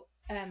your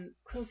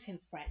quilting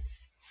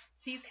friends.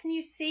 So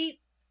you see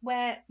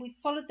where we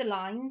followed the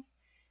lines.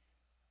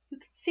 You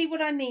can see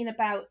what I mean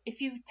about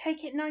if you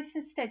take it nice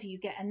and steady, you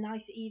get a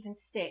nice even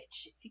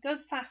stitch. If you go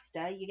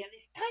faster, you get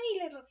this tiny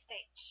little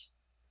stitch,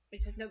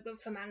 which is no good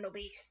for man or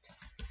beast,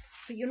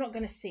 but you're not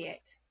going to see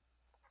it.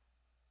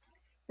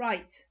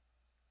 Right,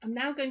 I'm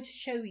now going to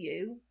show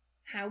you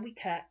how we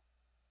cut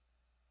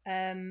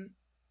the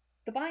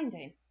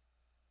binding.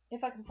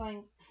 If I can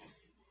find...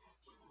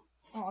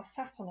 Oh, I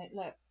sat on it,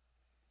 look.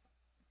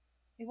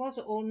 It was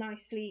all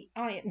nicely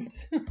ironed.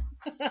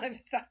 I've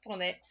sat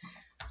on it.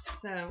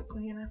 So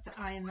we're going to have to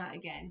iron that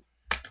again.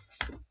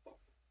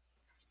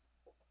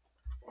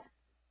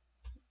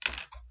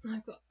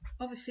 I've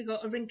obviously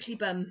got a wrinkly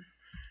bum.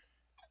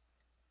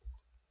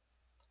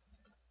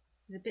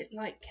 It's a bit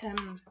like...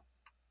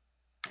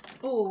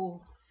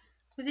 oh,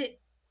 was it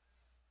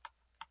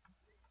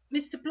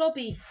Mr.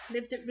 Blobby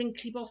lived at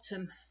Wrinkly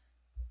Bottom?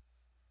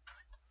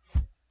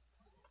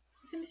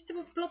 Was it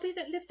Mr. Blobby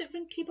that lived at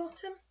Wrinkly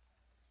Bottom?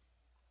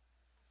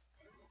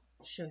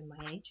 Showing my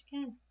age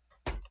again.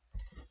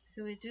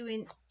 So we're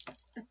doing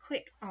a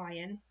quick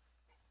iron.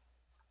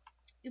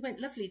 It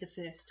went lovely the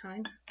first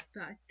time,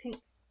 but I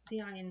think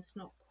the iron's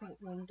not quite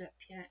warmed up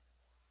yet.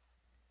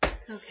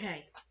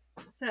 Okay,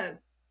 so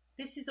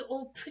this is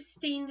all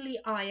pristinely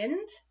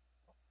ironed.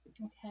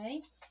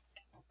 Okay.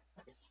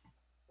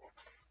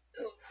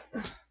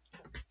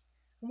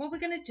 And what we're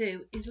going to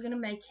do is we're going to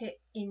make it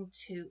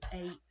into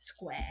a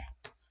square.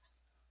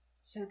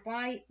 So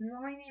by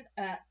lining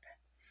up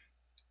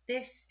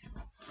this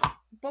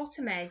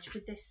bottom edge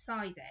with this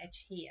side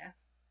edge here,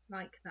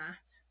 like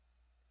that,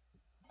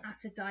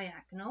 at a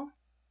diagonal,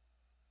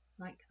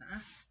 like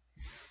that,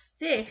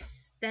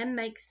 this then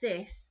makes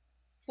this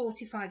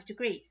 45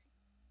 degrees,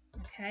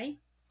 okay?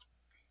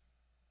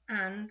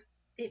 And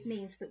it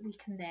means that we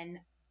can then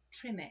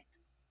trim it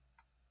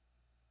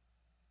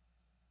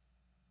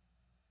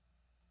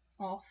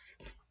off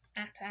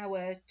at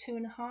our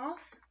 2.5.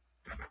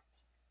 I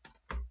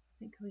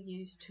think we'll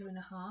use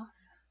 2.5.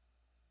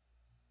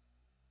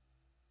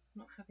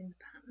 Not having the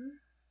pattern.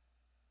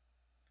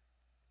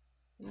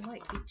 It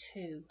might be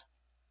 2,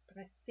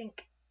 but I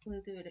think we'll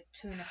do it at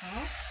 2.5.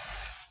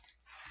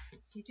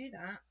 You do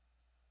that,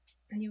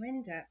 and you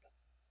end up.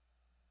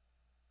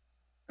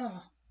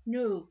 Oh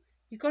no!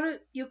 You've got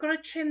to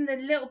trim the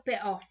little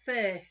bit off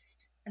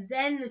first, and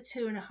then the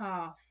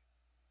 2.5.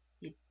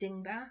 You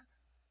dingbat.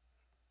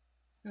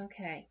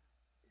 Okay.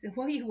 So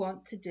what you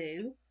want to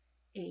do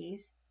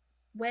is,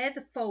 where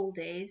the fold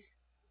is,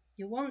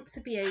 you want to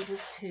be able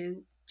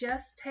to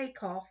just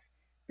take off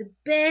the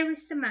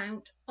barest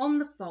amount on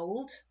the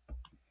fold,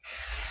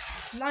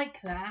 like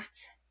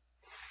that,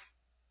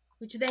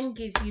 which then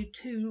gives you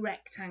 2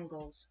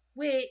 rectangles,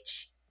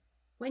 which,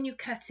 when you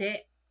cut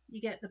it,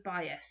 you get the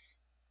bias.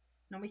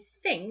 Now I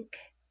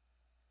think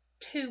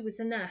 2 was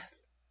enough,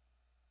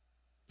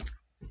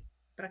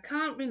 but I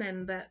can't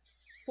remember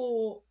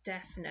for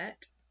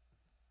definite.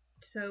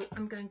 So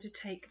I'm going to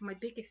take my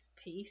biggest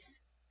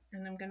piece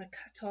and I'm going to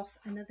cut off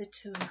another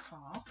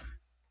 2.5,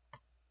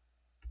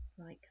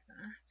 like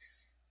that.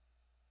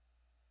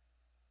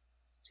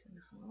 It's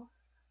 2.5.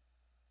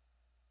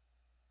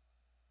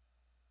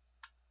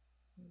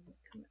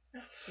 come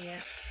up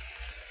here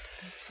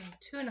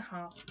and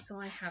 2.5. So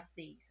I have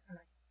these, and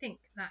I think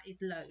that is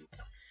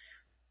loads.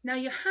 Now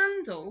your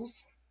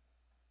handles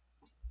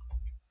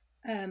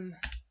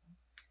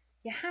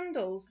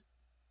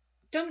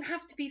don't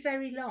have to be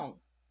very long.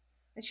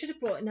 I should have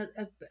brought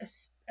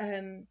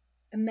a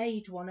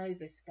made one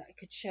over so that I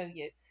could show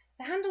you.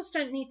 The handles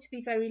don't need to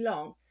be very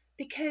long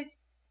because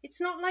it's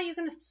not like you're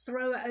going to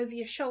throw it over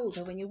your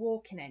shoulder when you're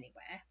walking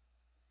anywhere.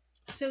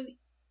 So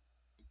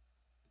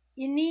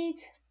it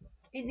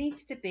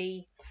needs to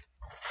be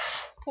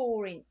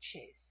 4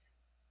 inches.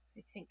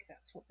 I think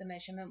that's what the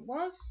measurement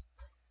was.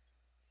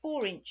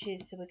 4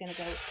 inches. So we're going to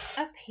go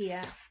up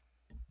here,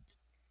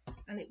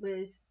 and it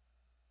was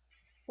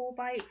 4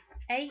 by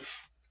 8,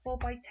 4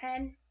 by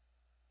 10.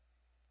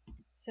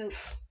 So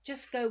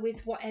just go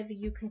with whatever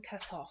you can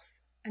cut off,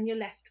 and you're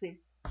left with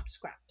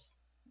scraps.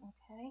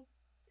 Okay,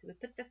 so we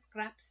put the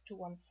scraps to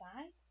one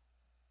side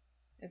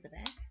over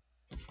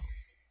there,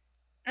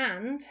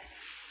 and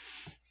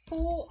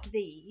for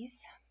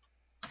these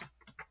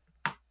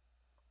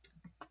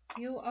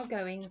you are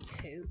going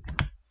to,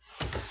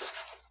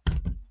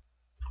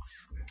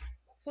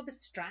 for the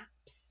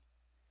straps,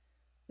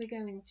 we're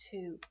going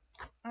to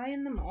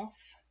iron them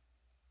off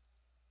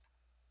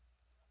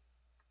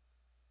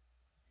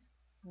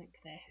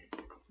like this,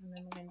 and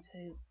then we're going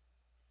to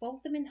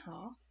fold them in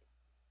half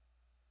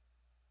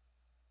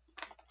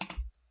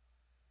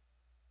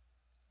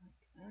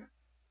like that,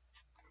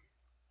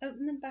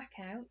 open them back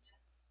out,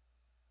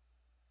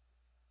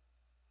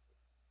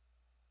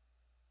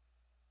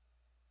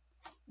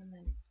 and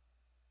then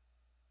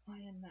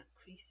iron that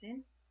crease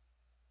in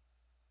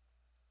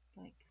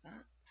like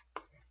that.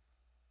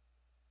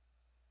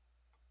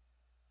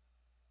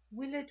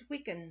 Willard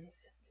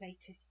Wiggins'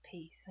 latest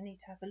piece. I need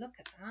to have a look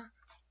at that.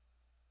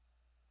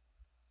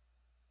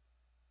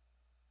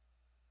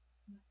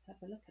 Let's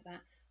have a look at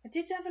that. I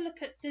did have a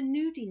look at the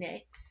Nudie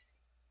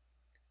Knits,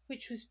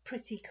 which was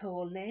pretty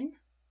cool, Lynn.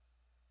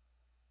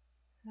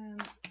 I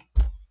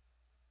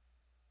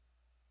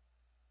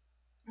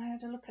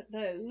had a look at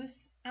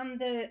those, and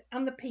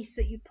the piece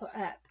that you put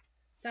up.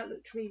 That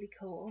looked really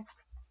cool.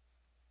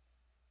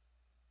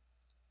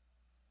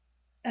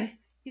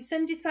 Your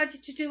son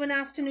decided to do an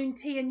afternoon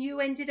tea, and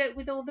you ended up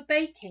with all the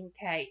baking,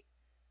 Kate.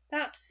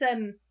 That's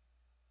a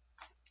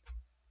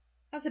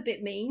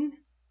bit mean.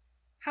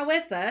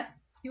 However,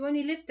 you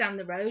only live down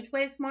the road.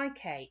 Where's my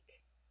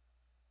cake?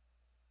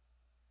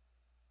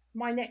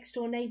 My next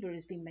door neighbour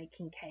has been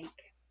making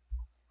cake,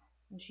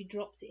 and she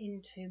drops it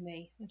into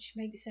me, and she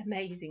makes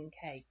amazing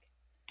cake.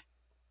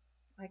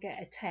 I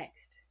get a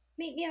text,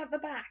 meet me at the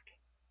back,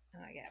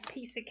 and I get a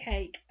piece of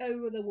cake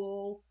over the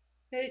wall.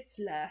 It's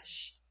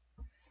lush.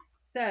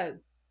 So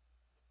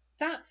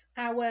that's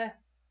our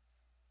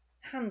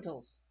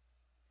handles,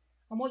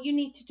 and what you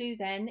need to do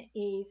then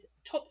is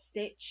top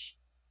stitch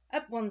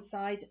up one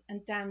side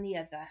and down the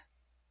other.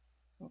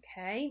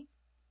 Okay,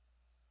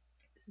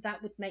 so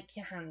that would make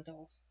your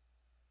handles.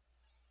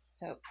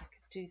 So I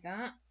could do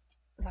that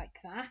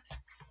like that.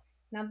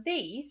 Now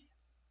these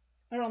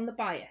are on the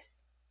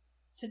bias,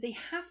 so they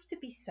have to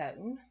be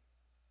sewn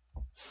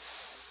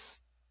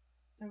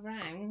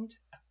around.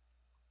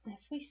 If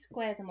we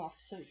square them off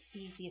so it's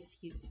easier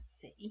for you to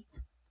see.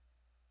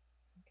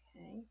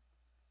 Okay,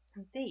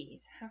 and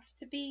these have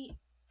to be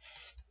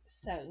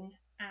sewn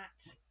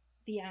at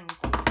the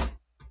angle.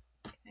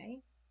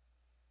 Okay,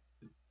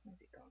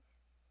 where's it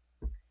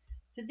gone?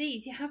 So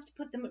these, you have to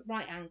put them at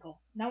right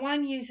angle. Now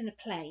I'm using a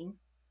plain,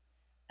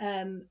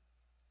 and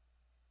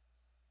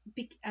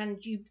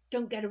you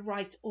don't get a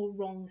right or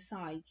wrong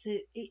side. So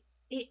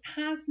it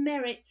has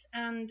merits,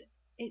 and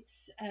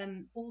it's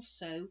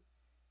also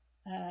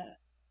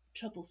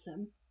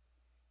troublesome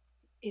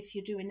if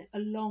you're doing a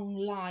long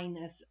line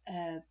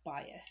of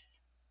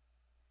bias.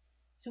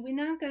 So we're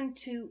now going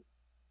to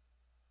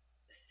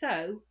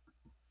sew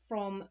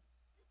from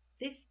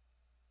this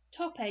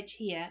top edge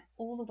here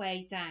all the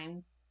way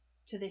down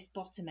to this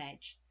bottom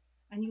edge,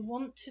 and you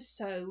want to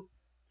sew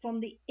from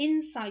the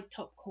inside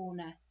top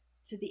corner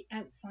to the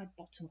outside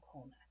bottom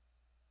corner.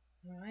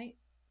 All right,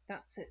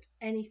 that's it.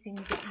 Anything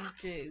that you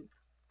do.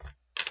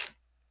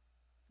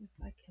 If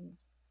I can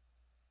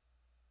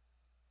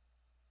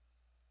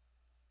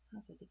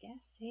hazard a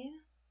guess here.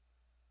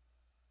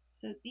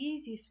 So the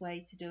easiest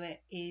way to do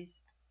it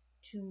is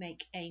to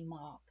make a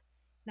mark.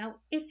 Now,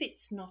 if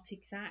it's not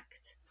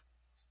exact,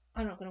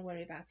 I'm not going to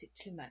worry about it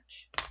too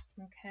much.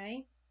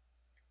 Okay,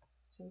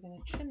 so we're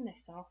going to trim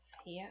this off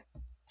here,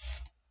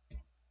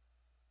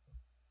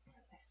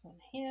 this one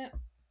here,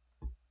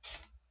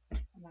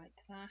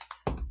 like that,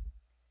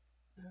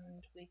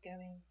 and we're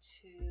going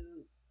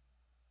to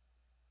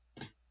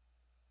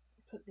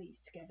put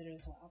these together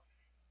as well.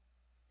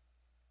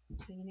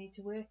 So you need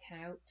to work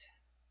out,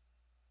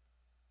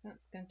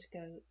 that's going to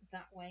go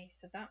that way,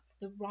 so that's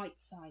the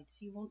right side,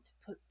 so you want to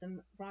put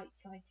them right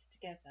sides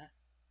together.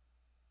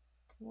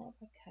 What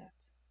have I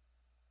cut?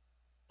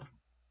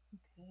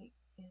 Okay,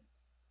 yeah,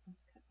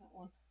 let's cut that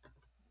one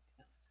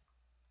like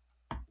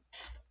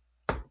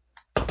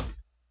that.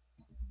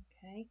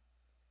 Okay,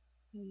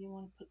 So you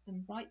want to put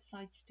them right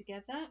sides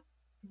together.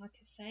 Like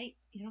I say,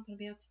 you're not going to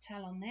be able to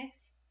tell on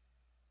this.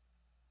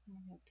 I'm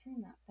going to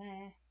pin that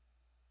there,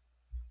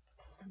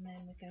 and then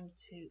we're going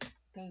to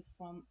go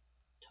from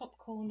top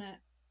corner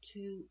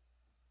to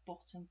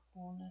bottom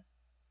corner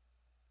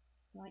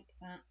like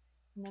that,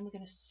 and then we're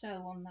going to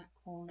sew on that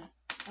corner,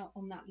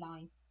 on that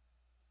line.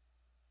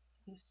 So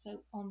we're going to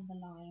sew on the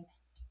line.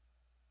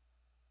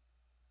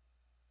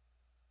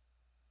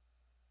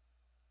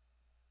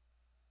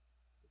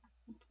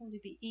 It'll probably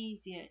be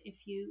easier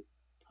if you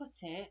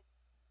put it,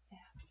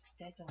 yeah, it's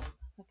dead on,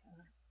 look at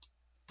that.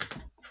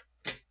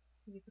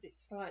 You put it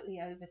slightly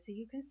over so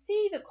you can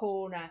see the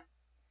corner.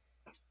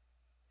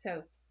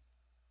 So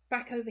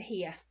back over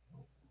here.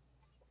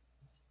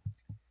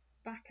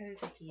 Back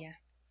over here.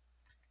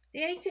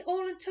 They ate it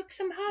all and took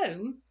some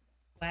home?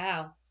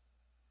 Wow.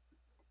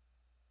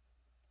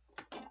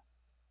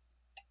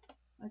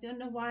 I don't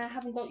know why I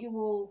haven't got you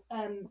all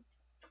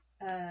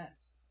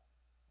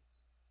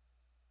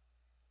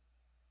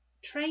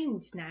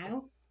trained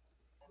now.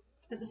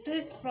 But the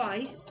first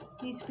slice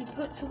needs to be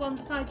put to one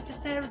side for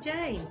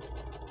Sahjane.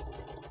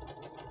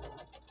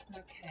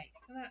 Okay,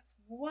 so that's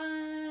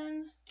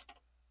one.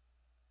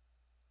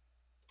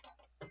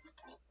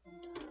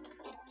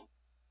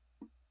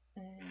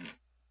 And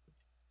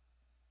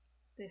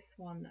this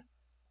one,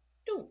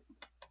 two.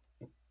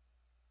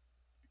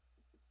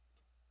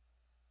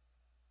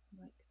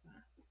 Like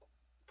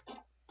that.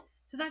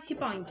 So that's your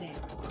binding.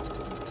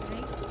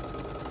 Okay.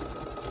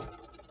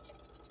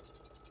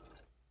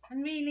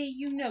 And really,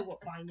 you know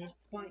what binding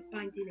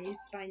is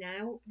by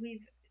now.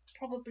 We've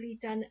probably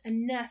done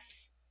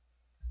enough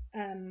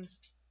 1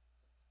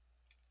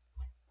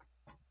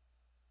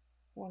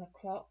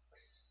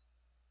 o'clocks.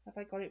 Have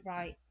I got it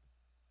right?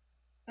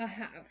 I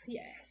have,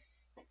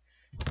 yes.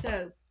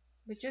 So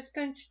we're just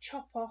going to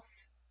chop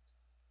off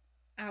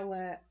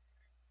our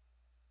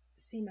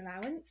seam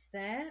allowance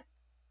there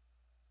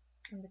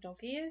and the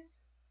dog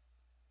ears.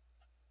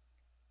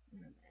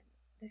 And then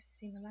this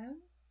seam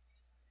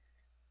allowance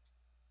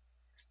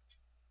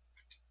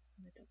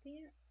and the dog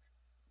ear.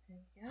 There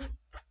we go.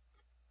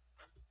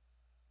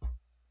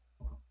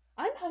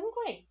 I'm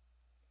hungry.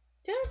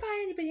 Don't know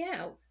about anybody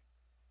else.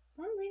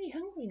 I'm really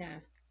hungry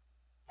now.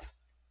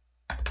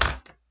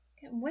 It's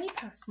getting way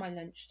past my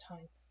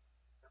lunchtime.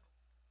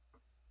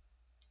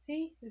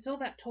 See, there's all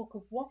that talk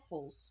of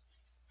waffles.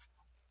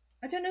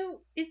 I don't know,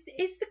 is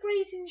the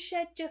grazing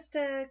shed just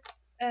a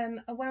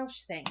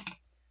Welsh thing?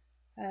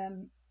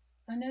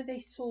 I know they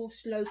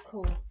source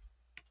local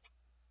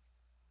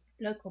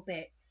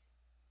bits.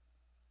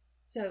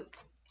 So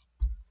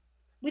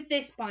with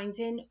this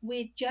binding,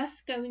 we're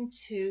just going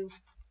to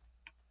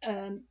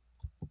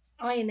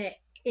iron it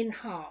in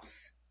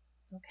half,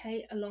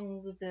 okay,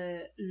 along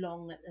the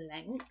long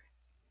length.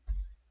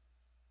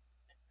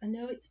 I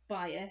know it's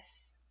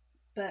bias,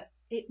 but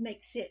it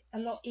makes it a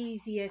lot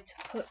easier to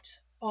put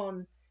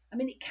on. I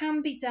mean, it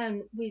can be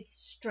done with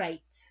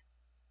straight.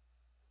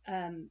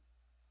 It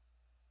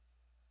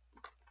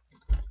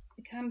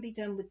can be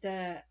done with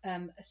a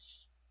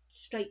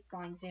straight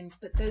binding,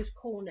 but those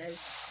corners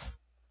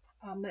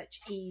are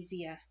much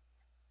easier,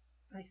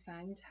 I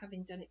found,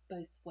 having done it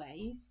both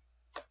ways.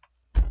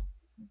 Okay,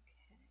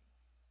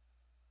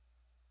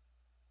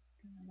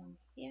 going along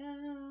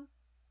here.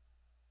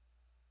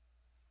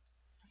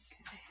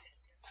 Okay,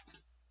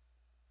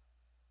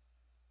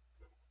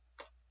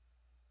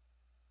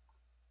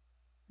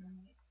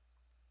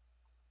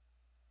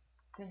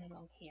 going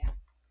along here.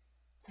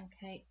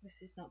 Okay,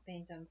 this is not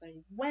being done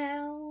very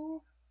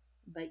well,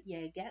 but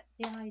you get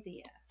the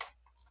idea.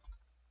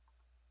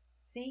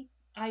 See,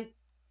 I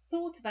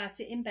thought about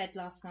it in bed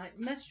last night.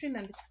 Must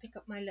remember to pick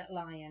up my little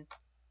iron.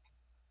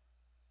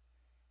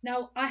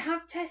 Now, I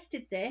have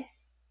tested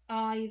this.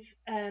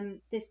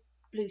 This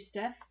blue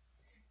stuff.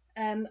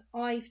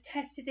 I've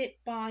tested it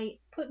by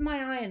putting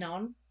my iron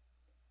on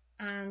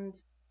and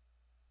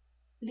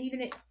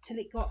leaving it till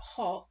it got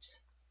hot,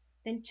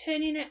 then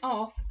turning it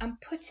off and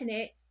putting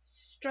it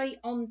straight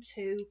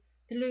onto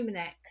the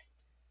Luminex,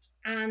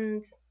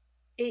 and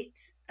it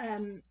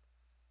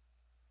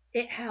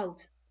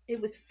held.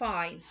 It was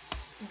fine.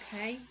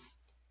 Okay,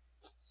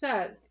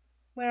 so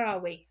where are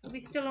we? Are we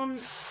still on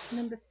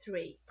number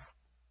 3?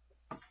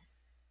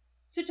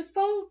 So to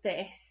fold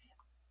this,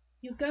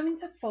 you're going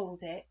to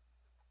fold it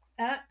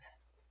up,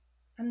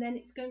 and then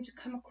it's going to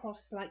come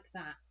across like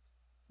that.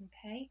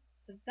 Okay,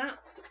 so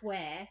that's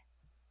where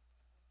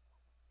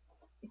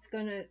it's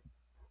going to,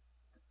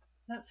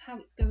 that's how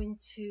it's going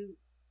to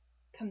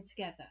come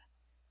together.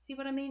 See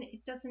what I mean?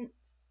 It doesn't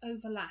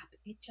overlap,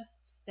 it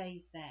just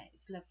stays there.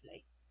 It's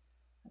lovely.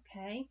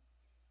 Okay,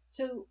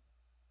 so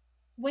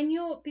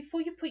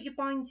before you put your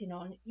binding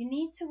on, you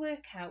need to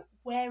work out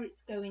where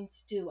it's going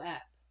to do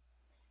up.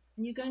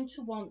 And you're going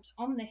to want,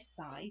 on this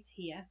side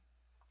here,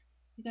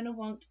 you're going to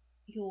want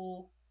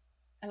your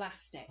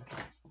elastic.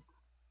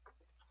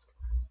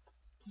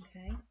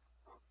 Okay,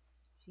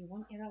 so you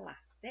want your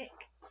elastic,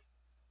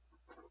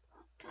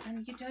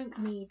 and you don't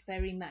need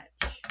very much,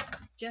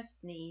 you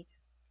just need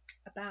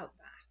about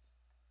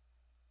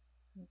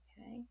that.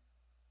 Okay,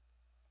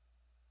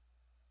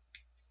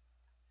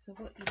 So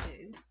what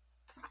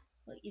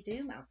you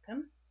do,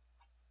 Malcolm,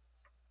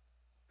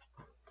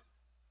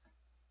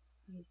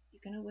 is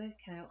you're going to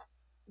work out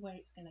where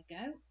it's going to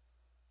go.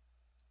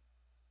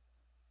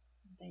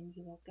 And then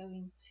you are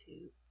going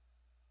to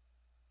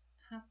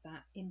have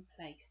that in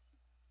place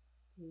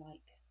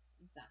like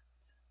that.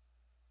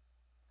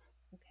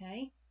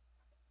 Okay,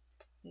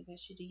 maybe I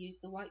should have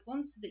used the white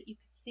one so that you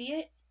could see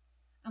it.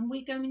 And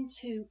we're going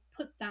to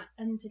put that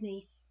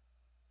underneath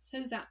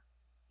so that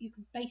you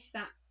can base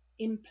that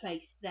in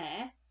place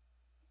there,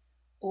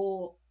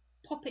 or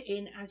pop it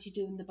in as you're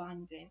doing the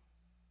binding.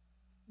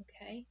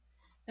 Okay,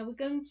 now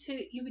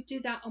you would do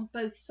that on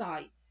both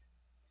sides,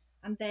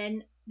 and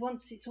then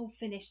once it's all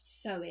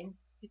finished sewing,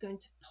 you're going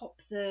to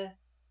pop a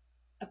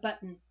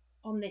button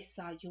on this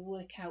side. You'll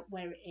work out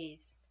where it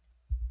is.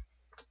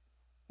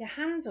 Your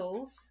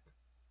handles,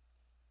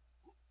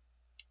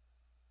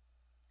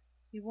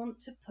 you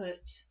want to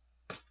put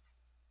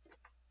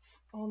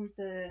on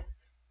the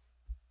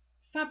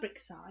fabric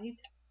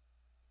side.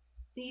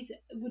 These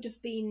would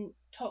have been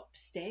top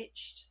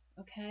stitched,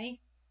 okay,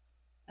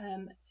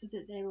 so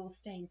that they're all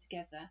staying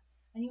together,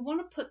 and you want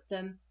to put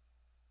them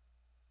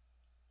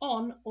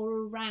on or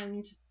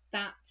around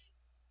that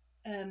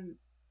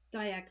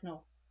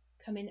diagonal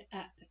coming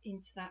up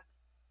into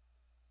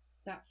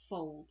that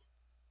fold,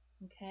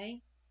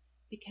 okay,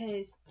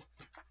 because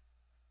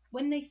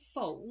when they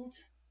fold,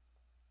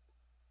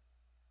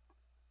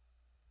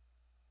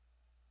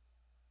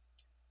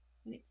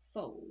 when it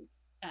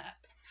folds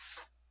up,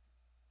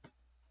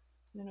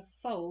 you're going to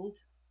fold,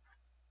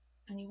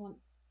 and you want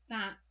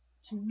that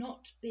to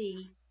not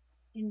be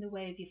in the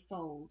way of your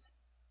fold,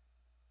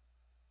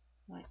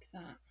 like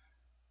that.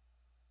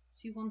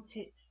 So you want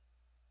it,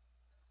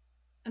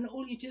 and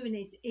all you're doing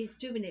is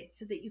doing it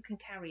so that you can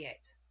carry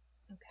it.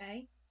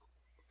 Okay,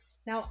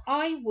 now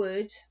I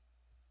would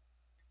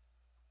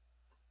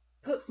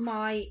put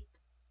my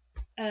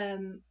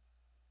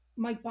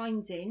my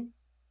binding,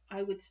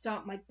 I would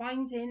start my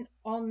binding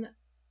on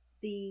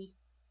the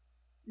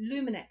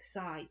Luminex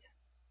side,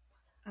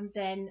 and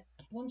then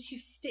once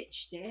you've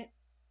stitched it,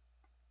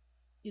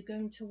 you're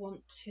going to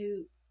want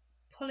to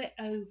pull it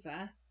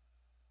over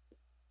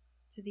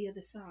to the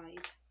other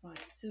side.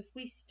 Right, so if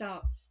we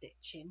start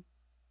stitching,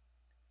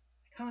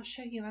 I can't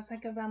show you as I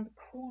go around the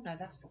corner,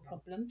 that's the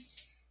problem.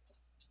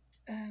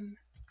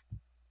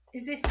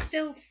 Is this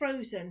still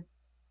frozen?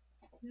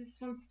 Is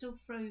this one still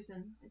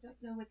frozen? I don't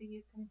know whether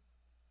you can,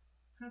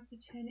 how to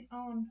turn it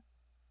on.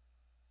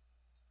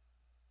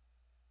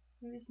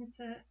 There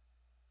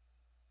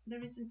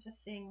isn't a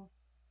thing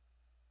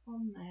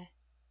on there.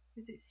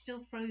 Is it still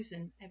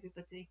frozen,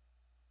 everybody?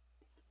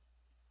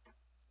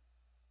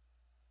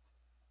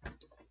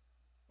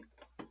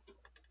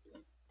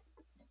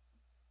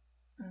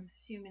 I'm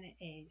assuming it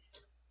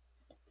is.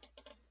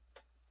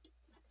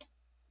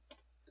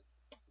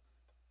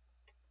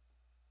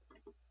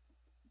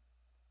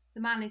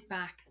 The man is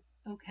back.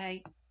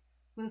 Okay,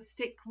 we'll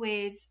stick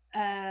with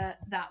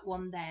that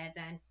one there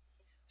then.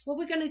 What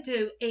we're going to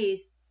do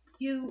is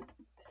you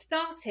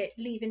start it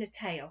leaving a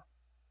tail.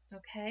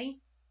 Okay,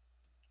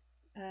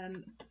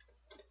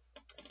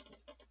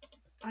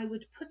 I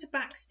would put a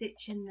back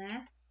stitch in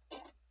there.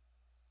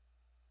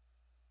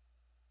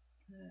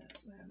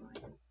 Where am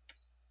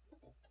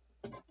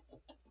I?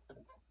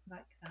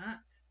 Like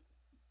that.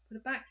 Put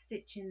a back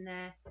stitch in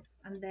there,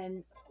 and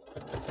then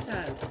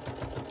sew.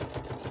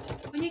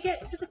 When you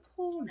get to the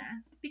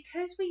corner,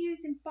 because we're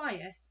using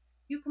bias,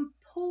 you can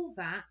pull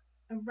that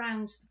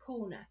around the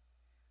corner,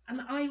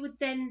 and I would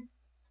then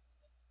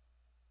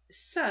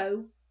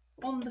sew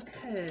on the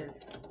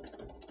curve.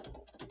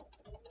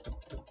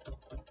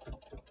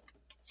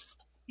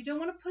 You don't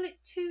want to pull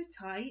it too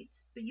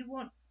tight, but you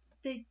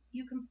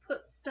can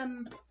put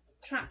some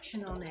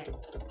traction on it.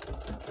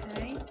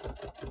 Okay.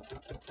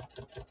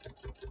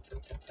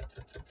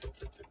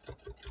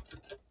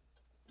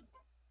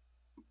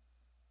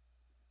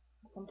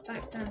 I've gone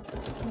back down to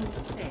the small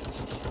stitch. I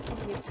should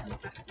probably come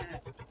back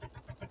up.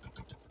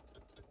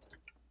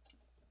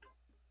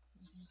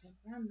 I'm going to go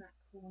around that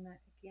corner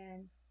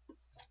again,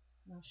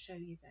 and I'll show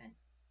you then.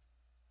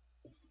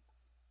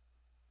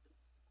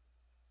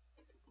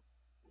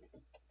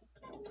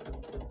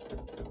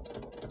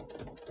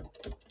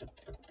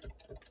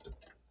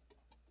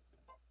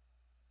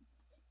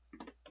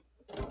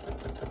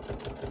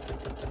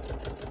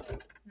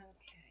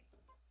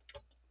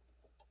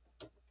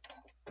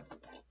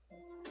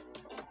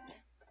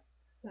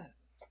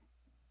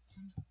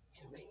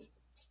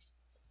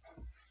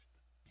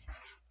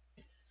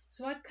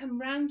 So I've come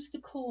round the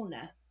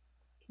corner.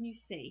 Can you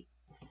see?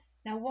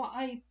 Now what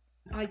I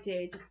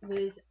did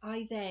was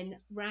I then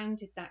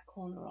rounded that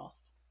corner off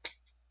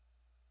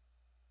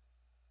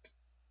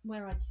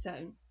where I'd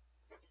sewn,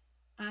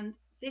 and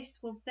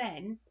this will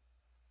then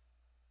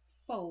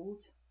fold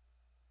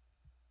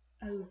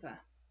over.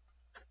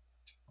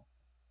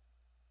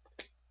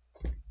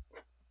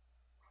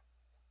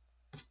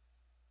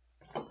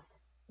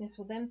 This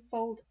will then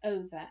fold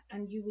over,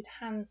 and you would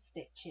hand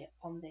stitch it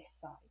on this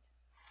side.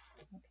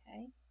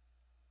 Okay.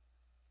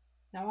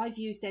 Now I've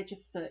used edge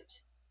of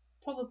foot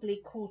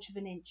probably 1/4 of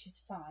an inch is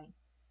fine.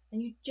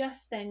 And you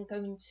just then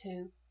going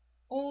to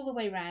all the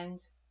way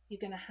round, you're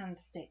going to hand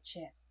stitch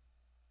it.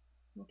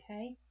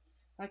 Okay,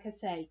 like I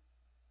say,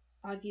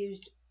 I've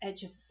used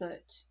edge of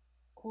foot.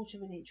 1/4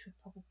 of an inch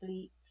would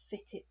probably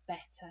fit it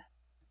better.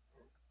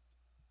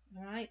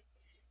 All right,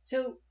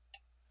 so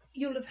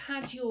you'll have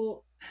had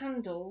your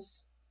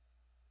handles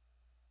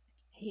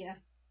here,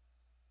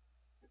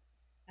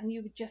 and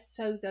you would just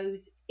sew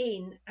those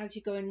in as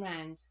you're going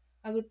round.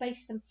 I would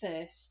baste them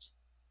first,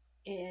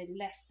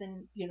 less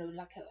than, you know,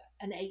 like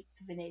an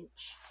 1/8 of an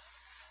inch,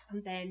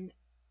 and then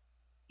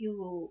you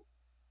will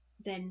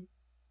then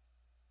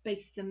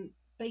baste them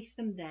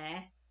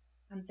there,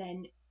 and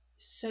then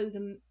sew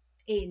them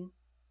in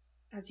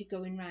as you're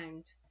going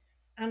round.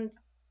 And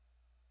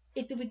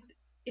it would,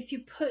 if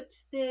you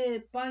put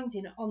the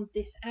binding on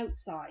this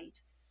outside,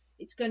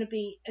 it's going to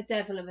be a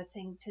devil of a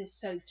thing to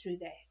sew through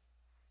this.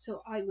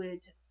 So I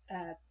would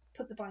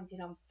put the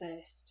binding on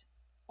first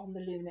on the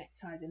loom neck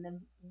side, and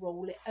then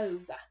roll it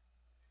over,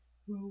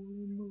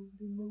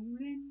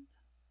 rolling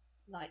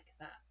like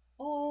that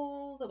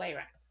all the way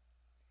around.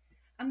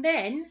 And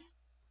then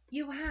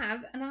you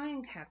have an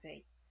iron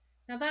caddy.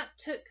 Now that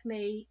took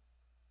me,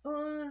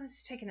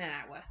 it's taken an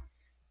hour,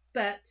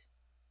 but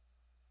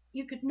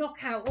you could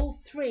knock out all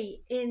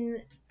 3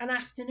 in an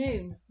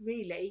afternoon,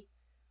 really.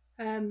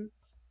 I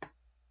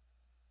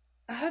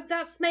hope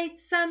that's made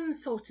some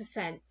sort of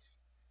sense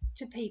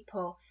to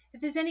people. If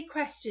there's any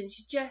questions,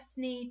 you just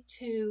need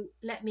to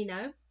let me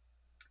know,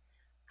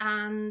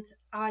 and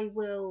I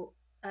will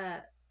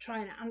try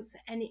and answer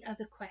any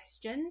other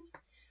questions.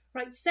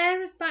 Right,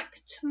 Sarah's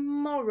back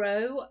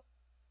tomorrow.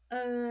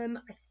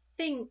 I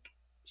think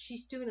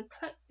she's doing a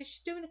clutch. Is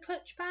she doing a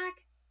clutch bag?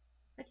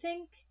 I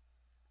think,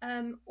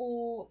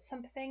 or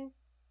something.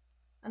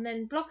 And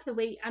then block of the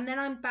week, and then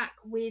I'm back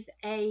with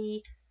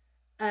a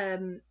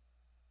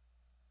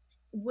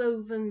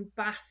woven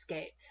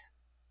basket.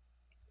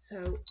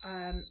 So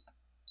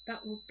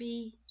that will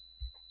be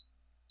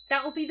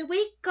the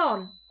week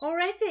gone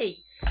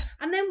already,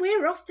 and then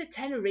we're off to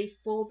Tenerife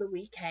for the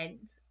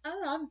weekend.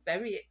 Oh, I'm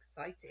very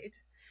excited.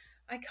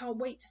 I can't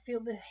wait to feel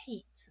the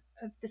heat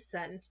of the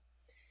sun.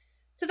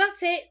 So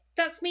that's it.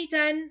 That's me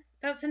done.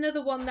 That's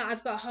another one that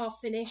I've got half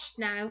finished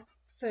now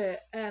for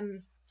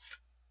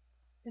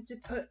to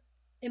put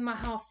in my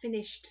half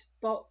finished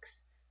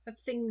box of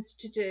things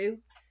to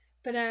do.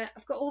 But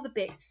I've got all the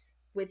bits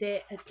with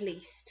it at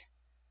least,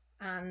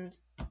 and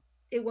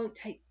it won't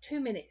take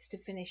 2 minutes to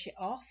finish it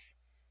off.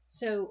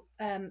 So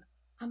I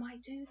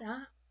might do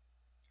that,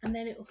 and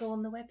then it will go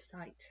on the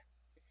website.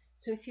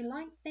 So if you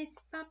like this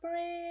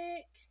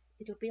fabric,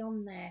 it'll be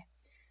on there.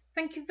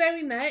 Thank you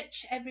very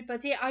much,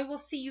 everybody. I will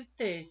see you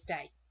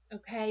Thursday.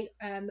 Okay,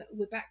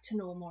 we're back to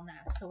normal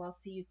now, so I'll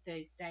see you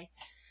Thursday.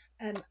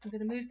 I'm going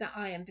to move that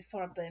iron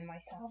before I burn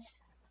myself,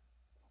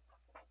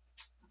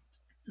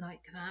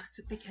 like that,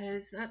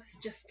 because that's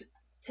just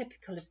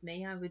typical of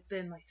me. I would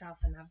burn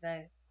myself and have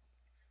a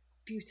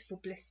beautiful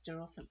blister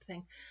or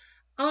something.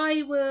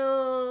 I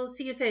will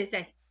see you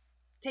Thursday.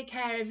 Take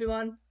care,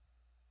 everyone.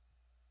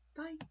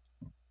 Bye.